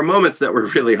 there were moments that were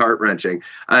really heart-wrenching.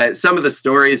 Some of the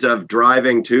stories of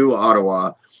driving to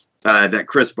Ottawa that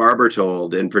Chris Barber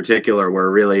told in particular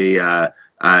were really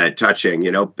touching.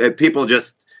 People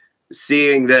just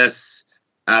seeing this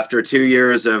after 2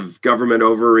 years of government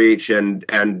overreach and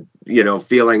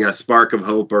feeling a spark of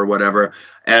hope or whatever.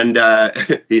 And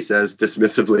he says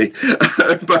dismissively,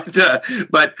 but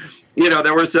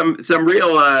there were some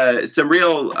real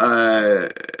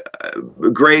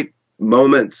great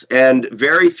moments and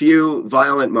very few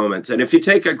violent moments. And if you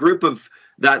take a group of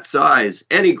that size,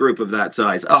 any group of that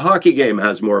size, a hockey game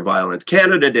has more violence.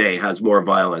 Canada Day has more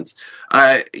violence.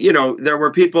 There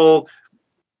were people.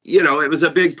 It was a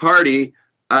big party.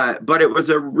 But it was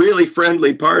a really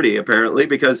friendly party, apparently,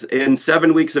 because in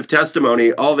 7 weeks of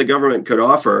testimony, all the government could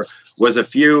offer was a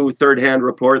few third-hand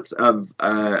reports of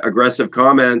aggressive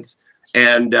comments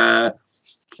and this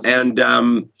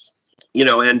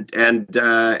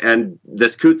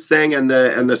Coutts thing and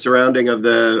the surrounding of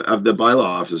the bylaw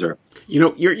officer.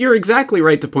 You're exactly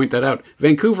right to point that out.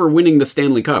 Vancouver winning the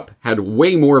Stanley Cup had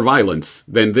way more violence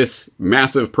than this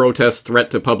massive protest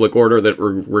threat to public order that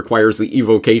requires the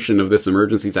evocation of this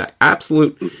Emergencies Act.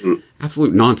 Absolute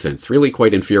nonsense. Really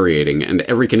quite infuriating. And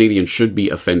every Canadian should be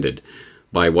offended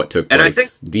by what took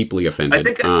place. Deeply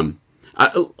offended.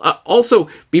 Also,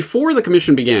 before the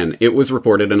commission began, it was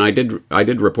reported, and I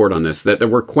did report on this, that there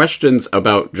were questions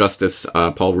about Justice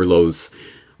Paul Rouleau's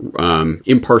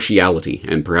impartiality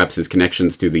and perhaps his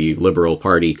connections to the Liberal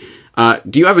Party.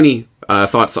 Do you have any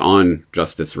thoughts on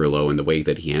Justice Rouleau and the way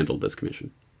that he handled this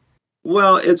commission?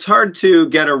 Well, it's hard to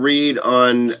get a read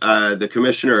on the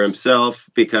commissioner himself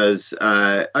because,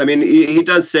 he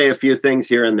does say a few things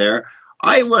here and there.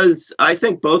 I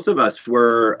think both of us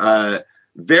were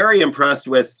very impressed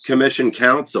with commission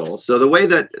counsel. So the way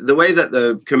that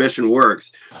the commission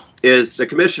works is the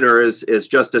commissioner is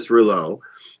Justice Rouleau.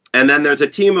 and then there's a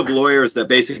team of lawyers that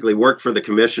basically work for the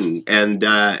commission, and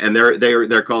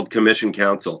they're called commission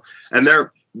counsel, and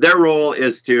their role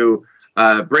is to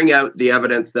bring out the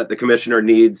evidence that the commissioner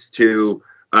needs to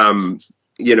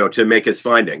to make his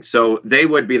findings. So they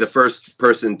would be the first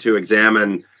person to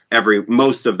examine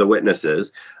most of the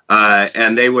witnesses,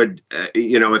 and they would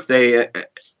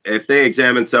if they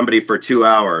examine somebody for 2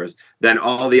 hours, then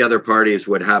all the other parties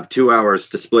would have 2 hours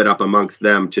to split up amongst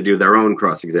them to do their own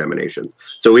cross-examinations.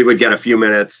 So we would get a few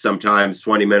minutes sometimes,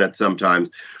 20 minutes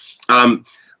sometimes.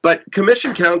 But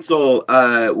commission counsel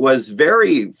was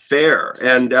very fair.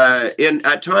 And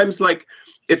at times, like,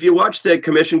 if you watch the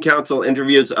commission counsel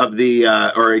interviews of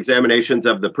or examinations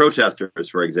of the protesters,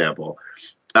 for example,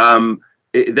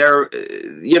 they're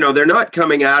not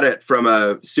coming at it from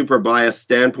a super biased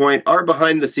standpoint. Our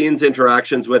behind the scenes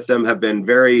interactions with them have been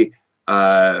very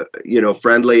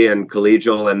friendly and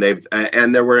collegial,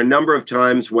 and there were a number of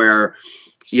times where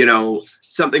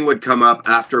something would come up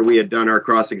after we had done our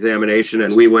cross-examination,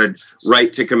 and we would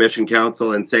write to commission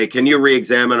counsel and say, can you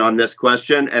re-examine on this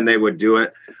question? And they would do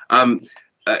it.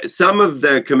 Some of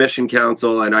the commission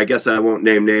counsel, and I guess I won't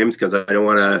name names because I don't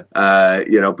want to,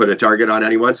 put a target on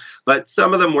anyone, but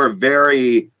some of them were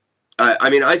very,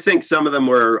 I think some of them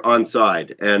were on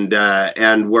side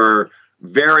and were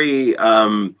very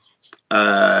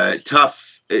tough,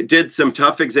 did some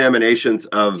tough examinations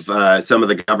of some of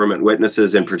the government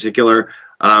witnesses in particular.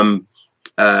 You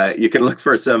can look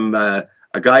for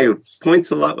a guy who points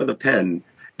a lot with a pen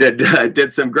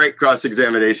did some great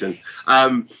cross-examinations.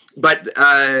 But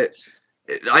I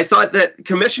thought that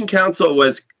commission counsel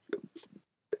was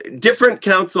different.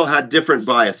 Counsel had different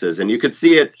biases, and you could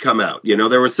see it come out.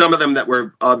 There were some of them that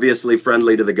were obviously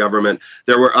friendly to the government.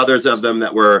 There were others of them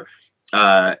that were,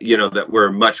 that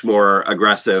were much more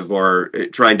aggressive or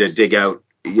trying to dig out,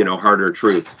 harder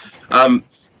truths.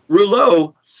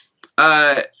 Rouleau,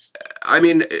 I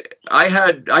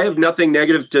have nothing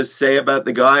negative to say about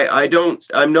the guy.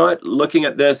 I'm not looking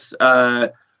at this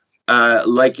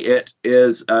like it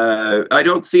is. I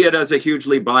don't see it as a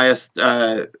hugely biased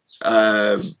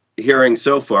hearing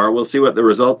so far. We'll see what the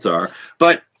results are.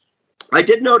 But I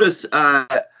did notice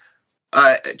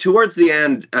towards the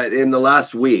end, in the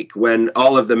last week, when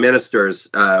all of the ministers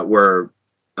were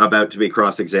about to be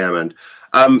cross-examined,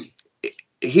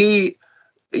 you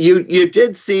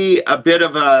did see a bit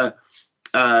of a,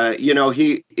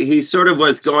 he sort of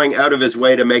was going out of his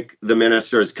way to make the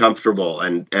ministers comfortable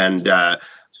and to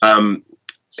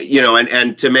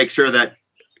make sure that,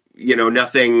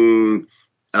 nothing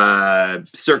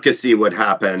circusy would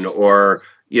happen, or,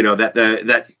 that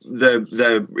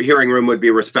the hearing room would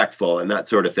be respectful and that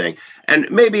sort of thing. And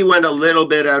maybe went a little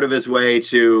bit out of his way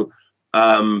to,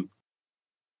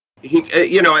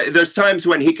 there's times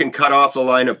when he can cut off a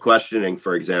line of questioning,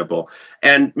 for example,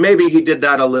 and maybe he did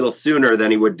that a little sooner than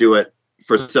he would do it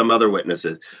for some other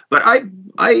witnesses. But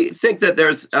I think that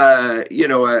there's, a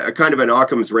kind of an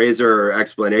Occam's razor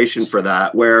explanation for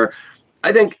that, where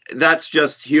I think that's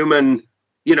just human.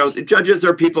 Judges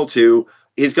are people too.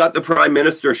 He's got the prime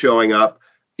minister showing up.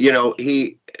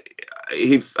 He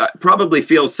probably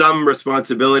feels some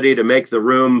responsibility to make the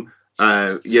room,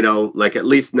 like at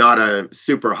least not a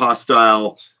super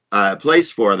hostile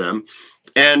place for them.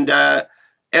 And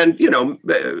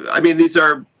these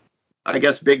are, I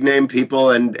guess, big name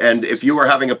people. And if you were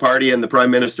having a party and the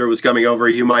prime minister was coming over,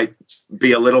 you might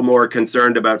be a little more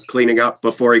concerned about cleaning up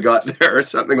before he got there or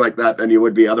something like that than you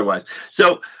would be otherwise.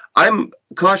 So I'm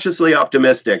cautiously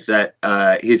optimistic that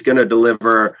he's going to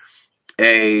deliver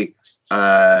a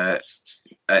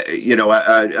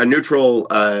neutral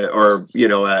or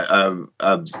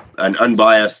an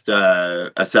unbiased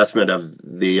assessment of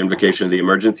the invocation of the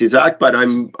Emergencies Act. But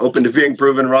I'm open to being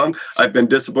proven wrong. I've been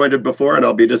disappointed before, and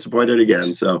I'll be disappointed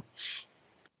again. So,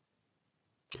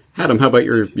 Adam, how about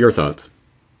your thoughts?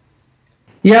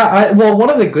 Yeah, one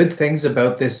of the good things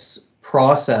about this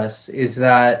process is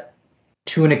that,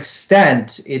 to an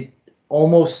extent, it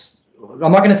almost,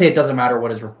 I'm not going to say it doesn't matter what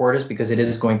his report is, because it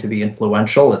is going to be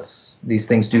influential. These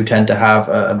things do tend to have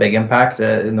a big impact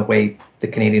in the way the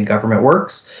Canadian government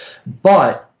works.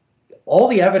 But all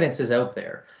the evidence is out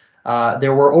there.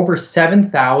 There were over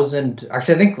 7,000,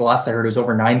 actually I think the last I heard was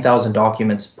over 9,000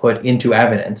 documents put into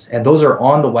evidence, and those are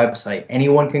on the website.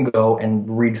 Anyone can go and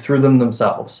read through them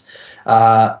themselves.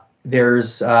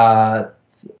 There's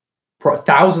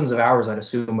thousands of hours, I'd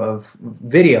assume, of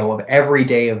video of every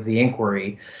day of the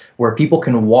inquiry, where people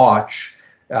can watch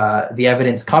the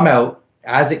evidence come out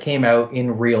as it came out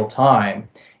in real time.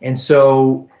 And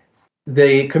so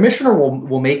the commissioner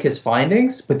will make his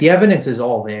findings, but the evidence is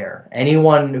all there.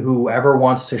 Anyone who ever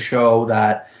wants to show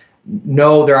that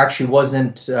no, there actually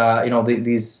wasn't,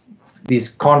 these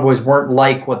convoys weren't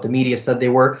like what the media said they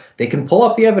were, they can pull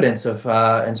up the evidence of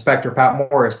Inspector Pat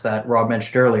Morris that Rob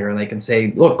mentioned earlier, and they can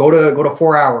say, look, go to the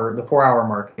 4 hour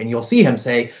mark, and you'll see him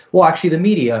say, well, actually the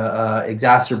media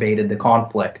exacerbated the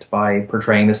conflict by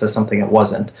portraying this as something it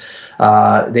wasn't.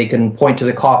 They can point to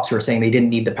the cops who are saying they didn't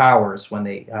need the powers when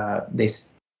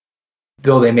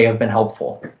though they may have been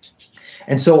helpful.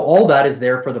 And so all that is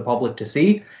there for the public to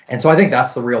see. And so I think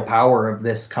that's the real power of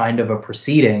this kind of a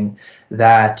proceeding,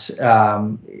 that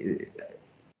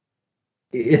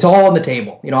it's all on the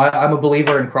table. I'm a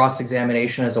believer in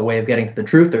cross-examination as a way of getting to the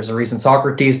truth. There's a reason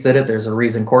Socrates did it. There's a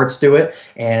reason courts do it.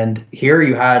 And here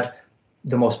you had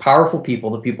the most powerful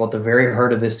people, the people at the very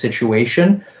heart of this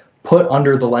situation, put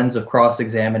under the lens of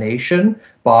cross-examination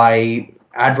by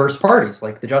adverse parties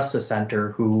like the Justice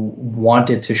Center, who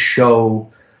wanted to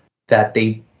show that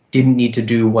they didn't need to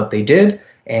do what they did,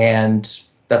 and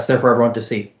that's there for everyone to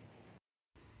see.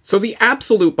 So the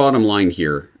absolute bottom line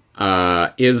here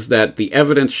is that the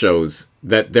evidence shows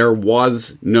that there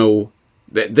was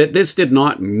that this did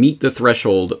not meet the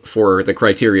threshold for the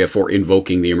criteria for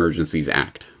invoking the Emergencies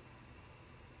Act.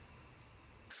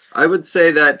 I would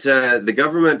say that the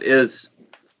government is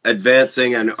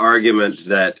advancing an argument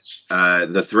that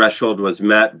the threshold was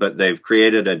met, but they've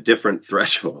created a different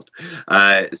threshold.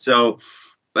 So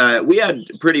we had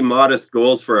pretty modest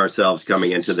goals for ourselves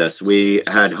coming into this. We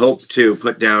had hoped to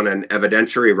put down an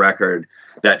evidentiary record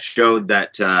that showed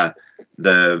that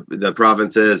the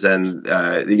provinces and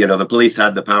the police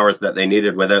had the powers that they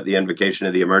needed without the invocation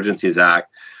of the Emergencies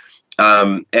Act.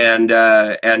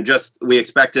 And just we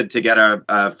expected to get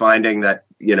a finding that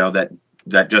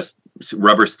that just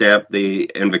rubber stamp the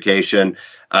invocation,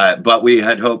 but we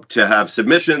had hoped to have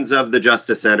submissions of the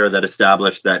Justice Center that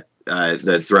established that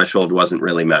the threshold wasn't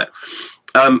really met.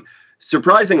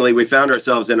 Surprisingly, we found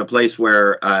ourselves in a place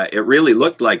where it really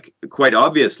looked like quite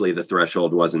obviously the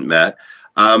threshold wasn't met.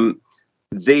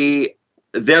 There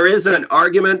is an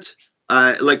argument,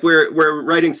 like we're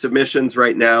writing submissions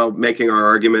right now, making our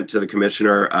argument to the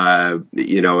commissioner,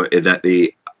 that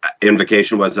the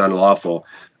invocation was unlawful.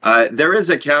 There is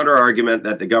a counter argument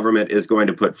that the government is going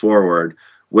to put forward,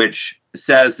 which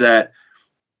says that,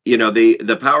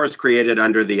 the powers created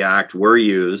under the Act were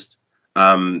used.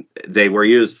 They were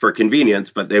used for convenience,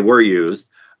 but they were used.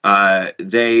 And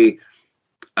they're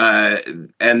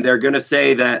going to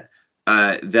say that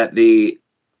the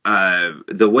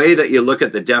way that you look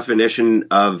at the definition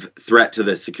of threat to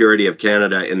the security of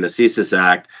Canada in the CSIS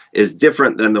Act is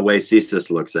different than the way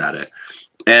CSIS looks at it.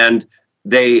 And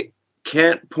they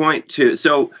can't point to,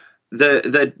 so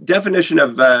the definition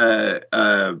of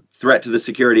threat to the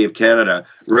security of Canada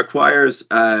requires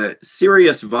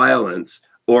serious violence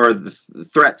or the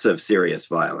threats of serious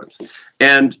violence.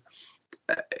 And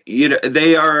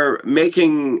they are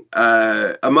making,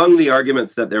 among the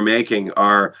arguments that they're making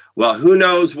are, well, who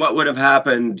knows what would have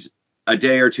happened a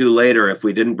day or two later if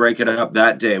we didn't break it up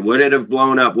that day? Would it have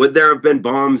blown up? Would there have been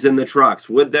bombs in the trucks?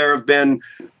 Would there have been,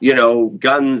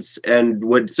 guns, and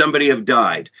would somebody have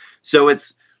died? So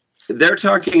they're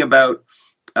talking about,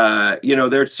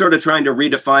 they're sort of trying to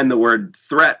redefine the word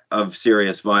threat of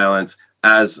serious violence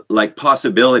as like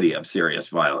possibility of serious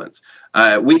violence.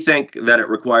 We think that it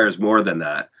requires more than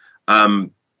that. I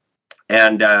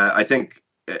think,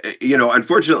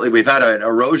 unfortunately, we've had an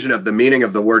erosion of the meaning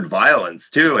of the word violence,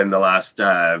 too, in the last,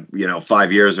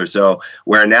 5 years or so,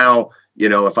 where now,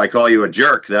 if I call you a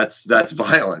jerk, that's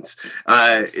violence.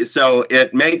 So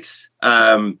it makes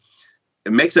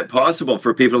it possible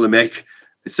for people to make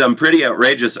some pretty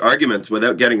outrageous arguments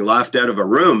without getting laughed out of a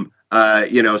room,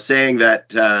 saying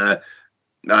that,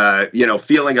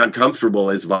 feeling uncomfortable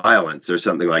is violence or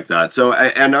something like that. So,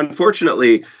 and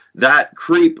unfortunately, that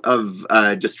creep of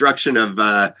destruction of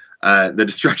the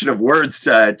destruction of words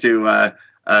to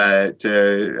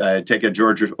take a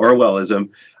George Orwellism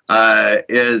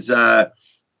is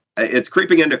it's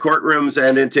creeping into courtrooms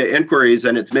and into inquiries,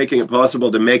 and it's making it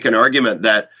possible to make an argument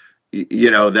that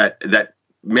that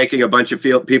making a bunch of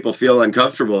people feel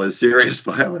uncomfortable is serious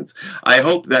violence. I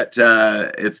hope that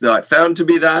it's not found to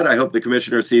be that. I hope the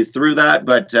commissioner sees through that.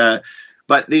 But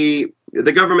the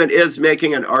government is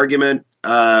making an argument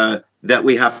that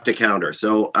we have to counter.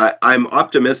 So I'm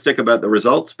optimistic about the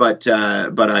results, but I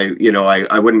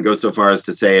wouldn't go so far as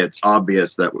to say it's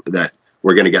obvious that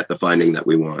we're going to get the finding that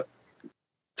we want.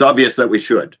 It's obvious that we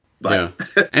should. But.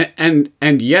 Yeah,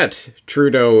 and yet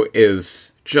Trudeau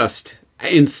is just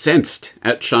incensed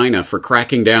at China for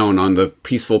cracking down on the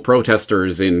peaceful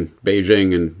protesters in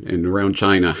Beijing and around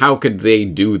China. How could they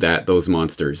do that, those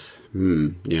monsters?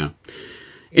 Yeah.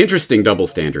 Interesting double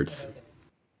standards.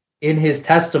 in his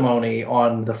testimony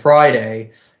on the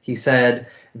Friday, he said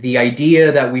the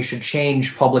idea that we should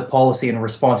change public policy in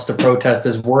response to protest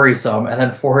is worrisome. And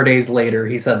then 4 days later,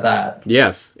 he said that.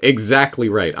 Yes, exactly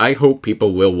right. I hope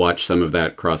people will watch some of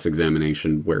that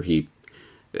cross-examination where he,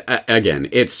 again,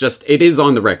 it is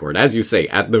on the record. As you say,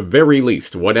 at the very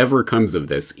least, whatever comes of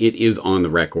this, it is on the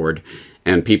record.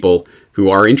 And people who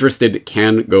are interested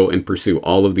can go and pursue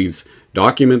all of these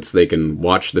documents. They can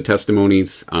watch the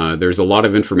testimonies. There's a lot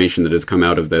of information that has come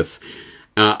out of this.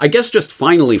 I guess just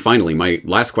finally, my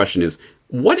last question is,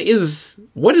 what is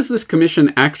this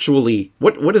commission actually,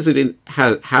 what does it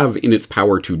have in its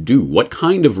power to do? What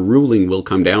kind of ruling will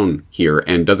come down here?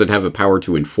 And does it have the power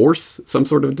to enforce some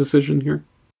sort of decision here?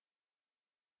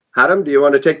 Adam, do you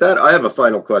want to take that? I have a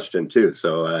final question too,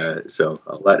 so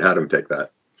I'll let Adam take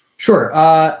that. Sure.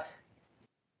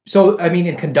 So, I mean,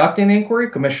 in conducting the inquiry,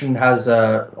 commission has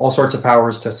all sorts of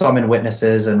powers to summon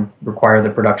witnesses and require the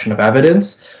production of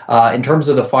evidence. In terms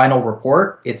of the final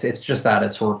report, it's just that,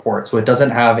 it's a report. So it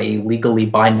doesn't have a legally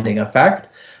binding effect.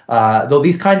 Though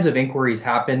these kinds of inquiries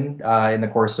happen in the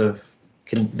course of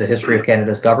the history of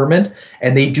Canada's government,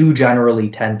 and they do generally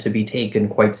tend to be taken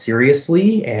quite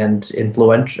seriously and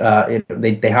influential.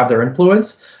 They have their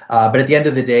influence. But at the end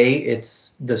of the day,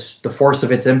 it's the force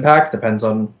of its impact depends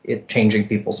on it changing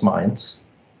people's minds.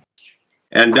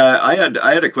 And I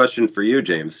had a question for you,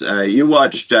 James. You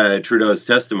watched Trudeau's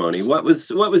testimony. What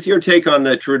was your take on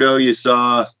the Trudeau you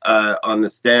saw on the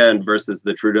stand versus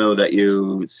the Trudeau that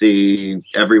you see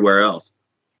everywhere else?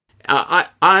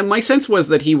 My sense was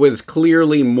that he was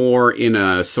clearly more in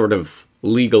a sort of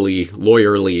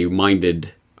lawyerly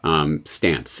minded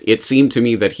stance. It seemed to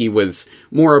me that he was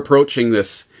more approaching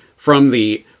this from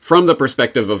the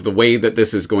perspective of the way that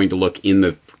this is going to look in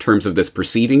the terms of this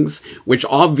proceedings, which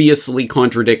obviously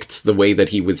contradicts the way that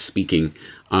he was speaking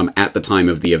at the time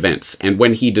of the events. And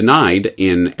when he denied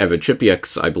in Eva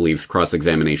Chipiuk's, I believe,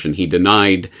 cross-examination, he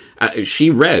denied, she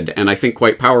read, and I think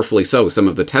quite powerfully so, some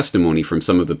of the testimony from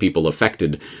some of the people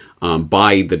affected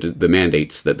by the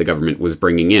mandates that the government was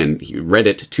bringing in. He read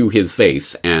it to his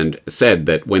face and said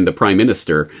that when the Prime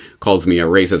Minister calls me a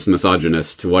racist,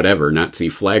 misogynist, whatever, Nazi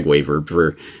flag waver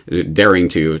for daring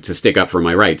to stick up for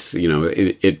my rights,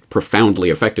 it profoundly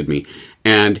affected me.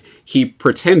 And he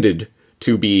pretended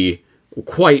to be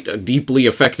quite deeply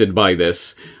affected by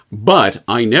this, but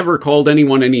I never called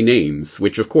anyone any names,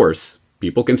 which of course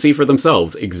people can see for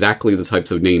themselves exactly the types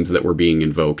of names that were being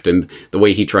invoked and the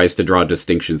way he tries to draw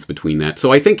distinctions between that. So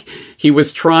I think he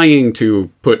was trying to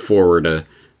put forward a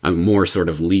more sort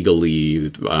of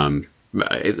legally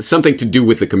something to do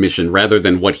with the commission rather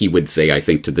than what he would say, I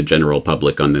think, to the general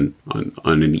public on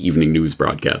an evening news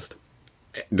broadcast.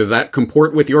 Does that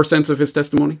comport with your sense of his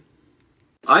testimony?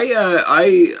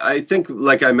 I think,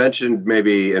 like I mentioned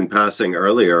maybe in passing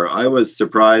earlier, I was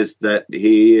surprised that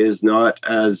he is not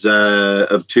as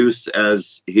obtuse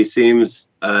as he seems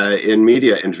in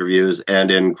media interviews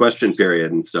and in question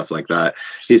period and stuff like that.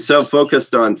 He's so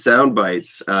focused on sound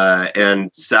bites and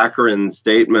saccharine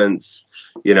statements,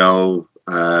 just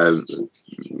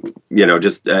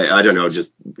I don't know,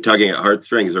 just tugging at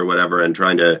heartstrings or whatever and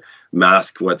trying to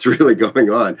mask what's really going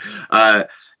on. I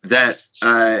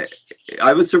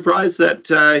was surprised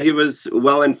that he was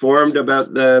well informed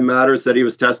about the matters that he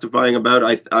was testifying about.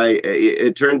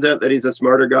 It turns out that he's a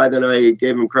smarter guy than I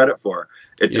gave him credit for.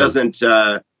 It doesn't,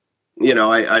 I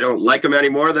don't like him any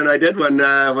more than I did when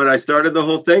I started the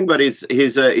whole thing. But he's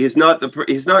not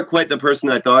quite the person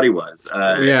I thought he was.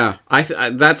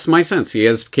 That's my sense. He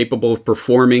is capable of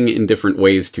performing in different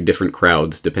ways to different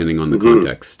crowds depending on the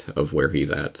context of where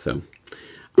he's at. So.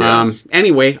 Yeah.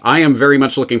 Anyway, I am very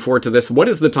much looking forward to this. What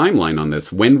is the timeline on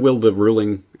this? When will the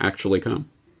ruling actually come?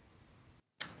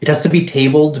 It has to be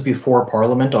tabled before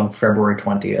Parliament on February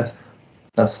 20th.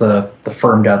 That's the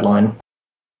firm deadline.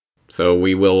 So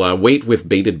we will wait with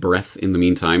bated breath in the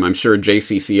meantime. I'm sure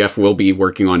JCCF will be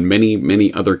working on many,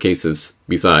 many other cases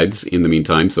besides in the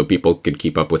meantime, so people could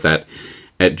keep up with that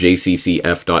at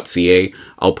jccf.ca.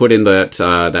 I'll put in that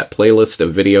playlist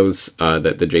of videos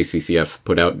that the JCCF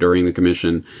put out during the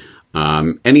commission.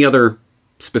 Any other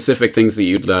specific things that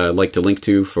you'd like to link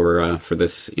to for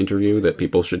this interview that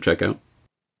people should check out?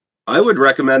 I would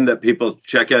recommend that people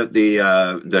check out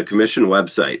the commission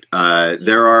website.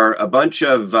 There are a bunch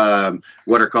of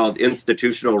what are called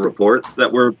institutional reports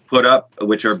that were put up,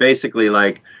 which are basically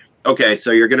like, okay,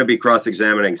 so you're going to be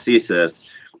cross-examining CSIS.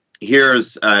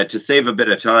 Here's to save a bit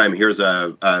of time. Here's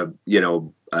a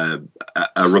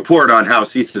report on how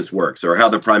CSIS works, or how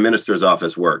the Prime Minister's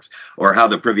office works, or how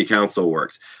the Privy Council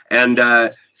works. And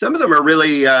some of them are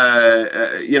really,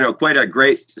 quite a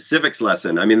great civics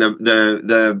lesson. I mean,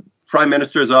 the Prime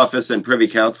Minister's Office and Privy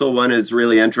Council one is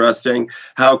really interesting.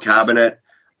 How Cabinet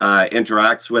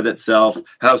interacts with itself,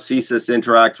 how CSIS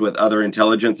interacts with other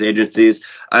intelligence agencies.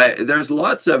 There's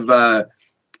lots of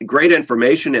great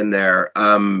information in there,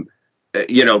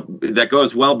 that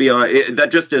goes well beyond,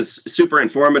 that just is super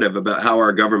informative about how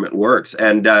our government works.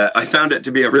 And I found it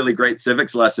to be a really great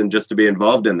civics lesson just to be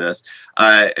involved in this.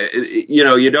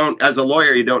 You don't, as a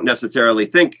lawyer, you don't necessarily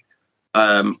think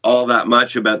all that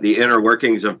much about the inner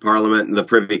workings of Parliament and the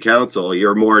Privy Council.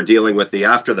 You're more dealing with the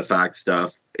after the fact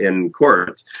stuff in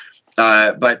courts.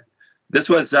 But this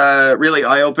was really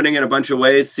eye-opening in a bunch of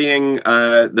ways, seeing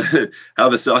how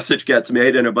the sausage gets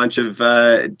made in a bunch of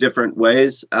different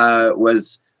ways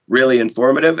was really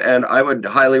informative. And I would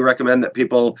highly recommend that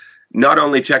people not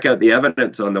only check out the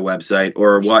evidence on the website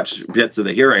or watch bits of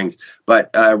the hearings, but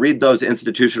read those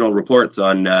institutional reports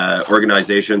on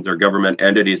organizations or government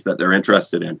entities that they're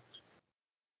interested in.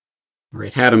 All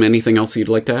right, Haddam, anything else you'd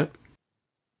like to add?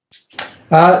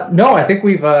 No, I think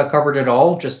we've covered it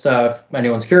all. Just if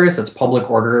anyone's curious, that's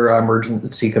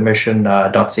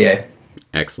publicorderemergencycommission.ca.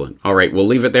 Excellent. All right, we'll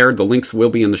leave it there. The links will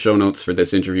be in the show notes for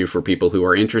this interview for people who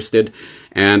are interested.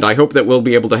 And I hope that we'll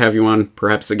be able to have you on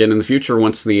perhaps again in the future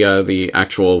once the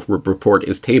actual report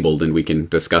is tabled and we can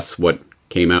discuss what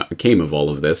came of all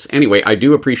of this. Anyway, I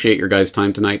do appreciate your guys'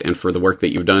 time tonight and for the work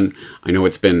that you've done. I know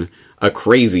it's been a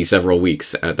crazy several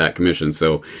weeks at that commission,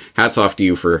 so hats off to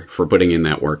you for putting in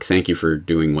that work. Thank you for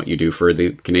doing what you do for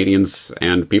the Canadians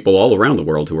and people all around the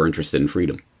world who are interested in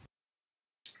freedom.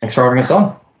 Thanks for having us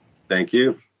on. Thank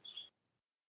you.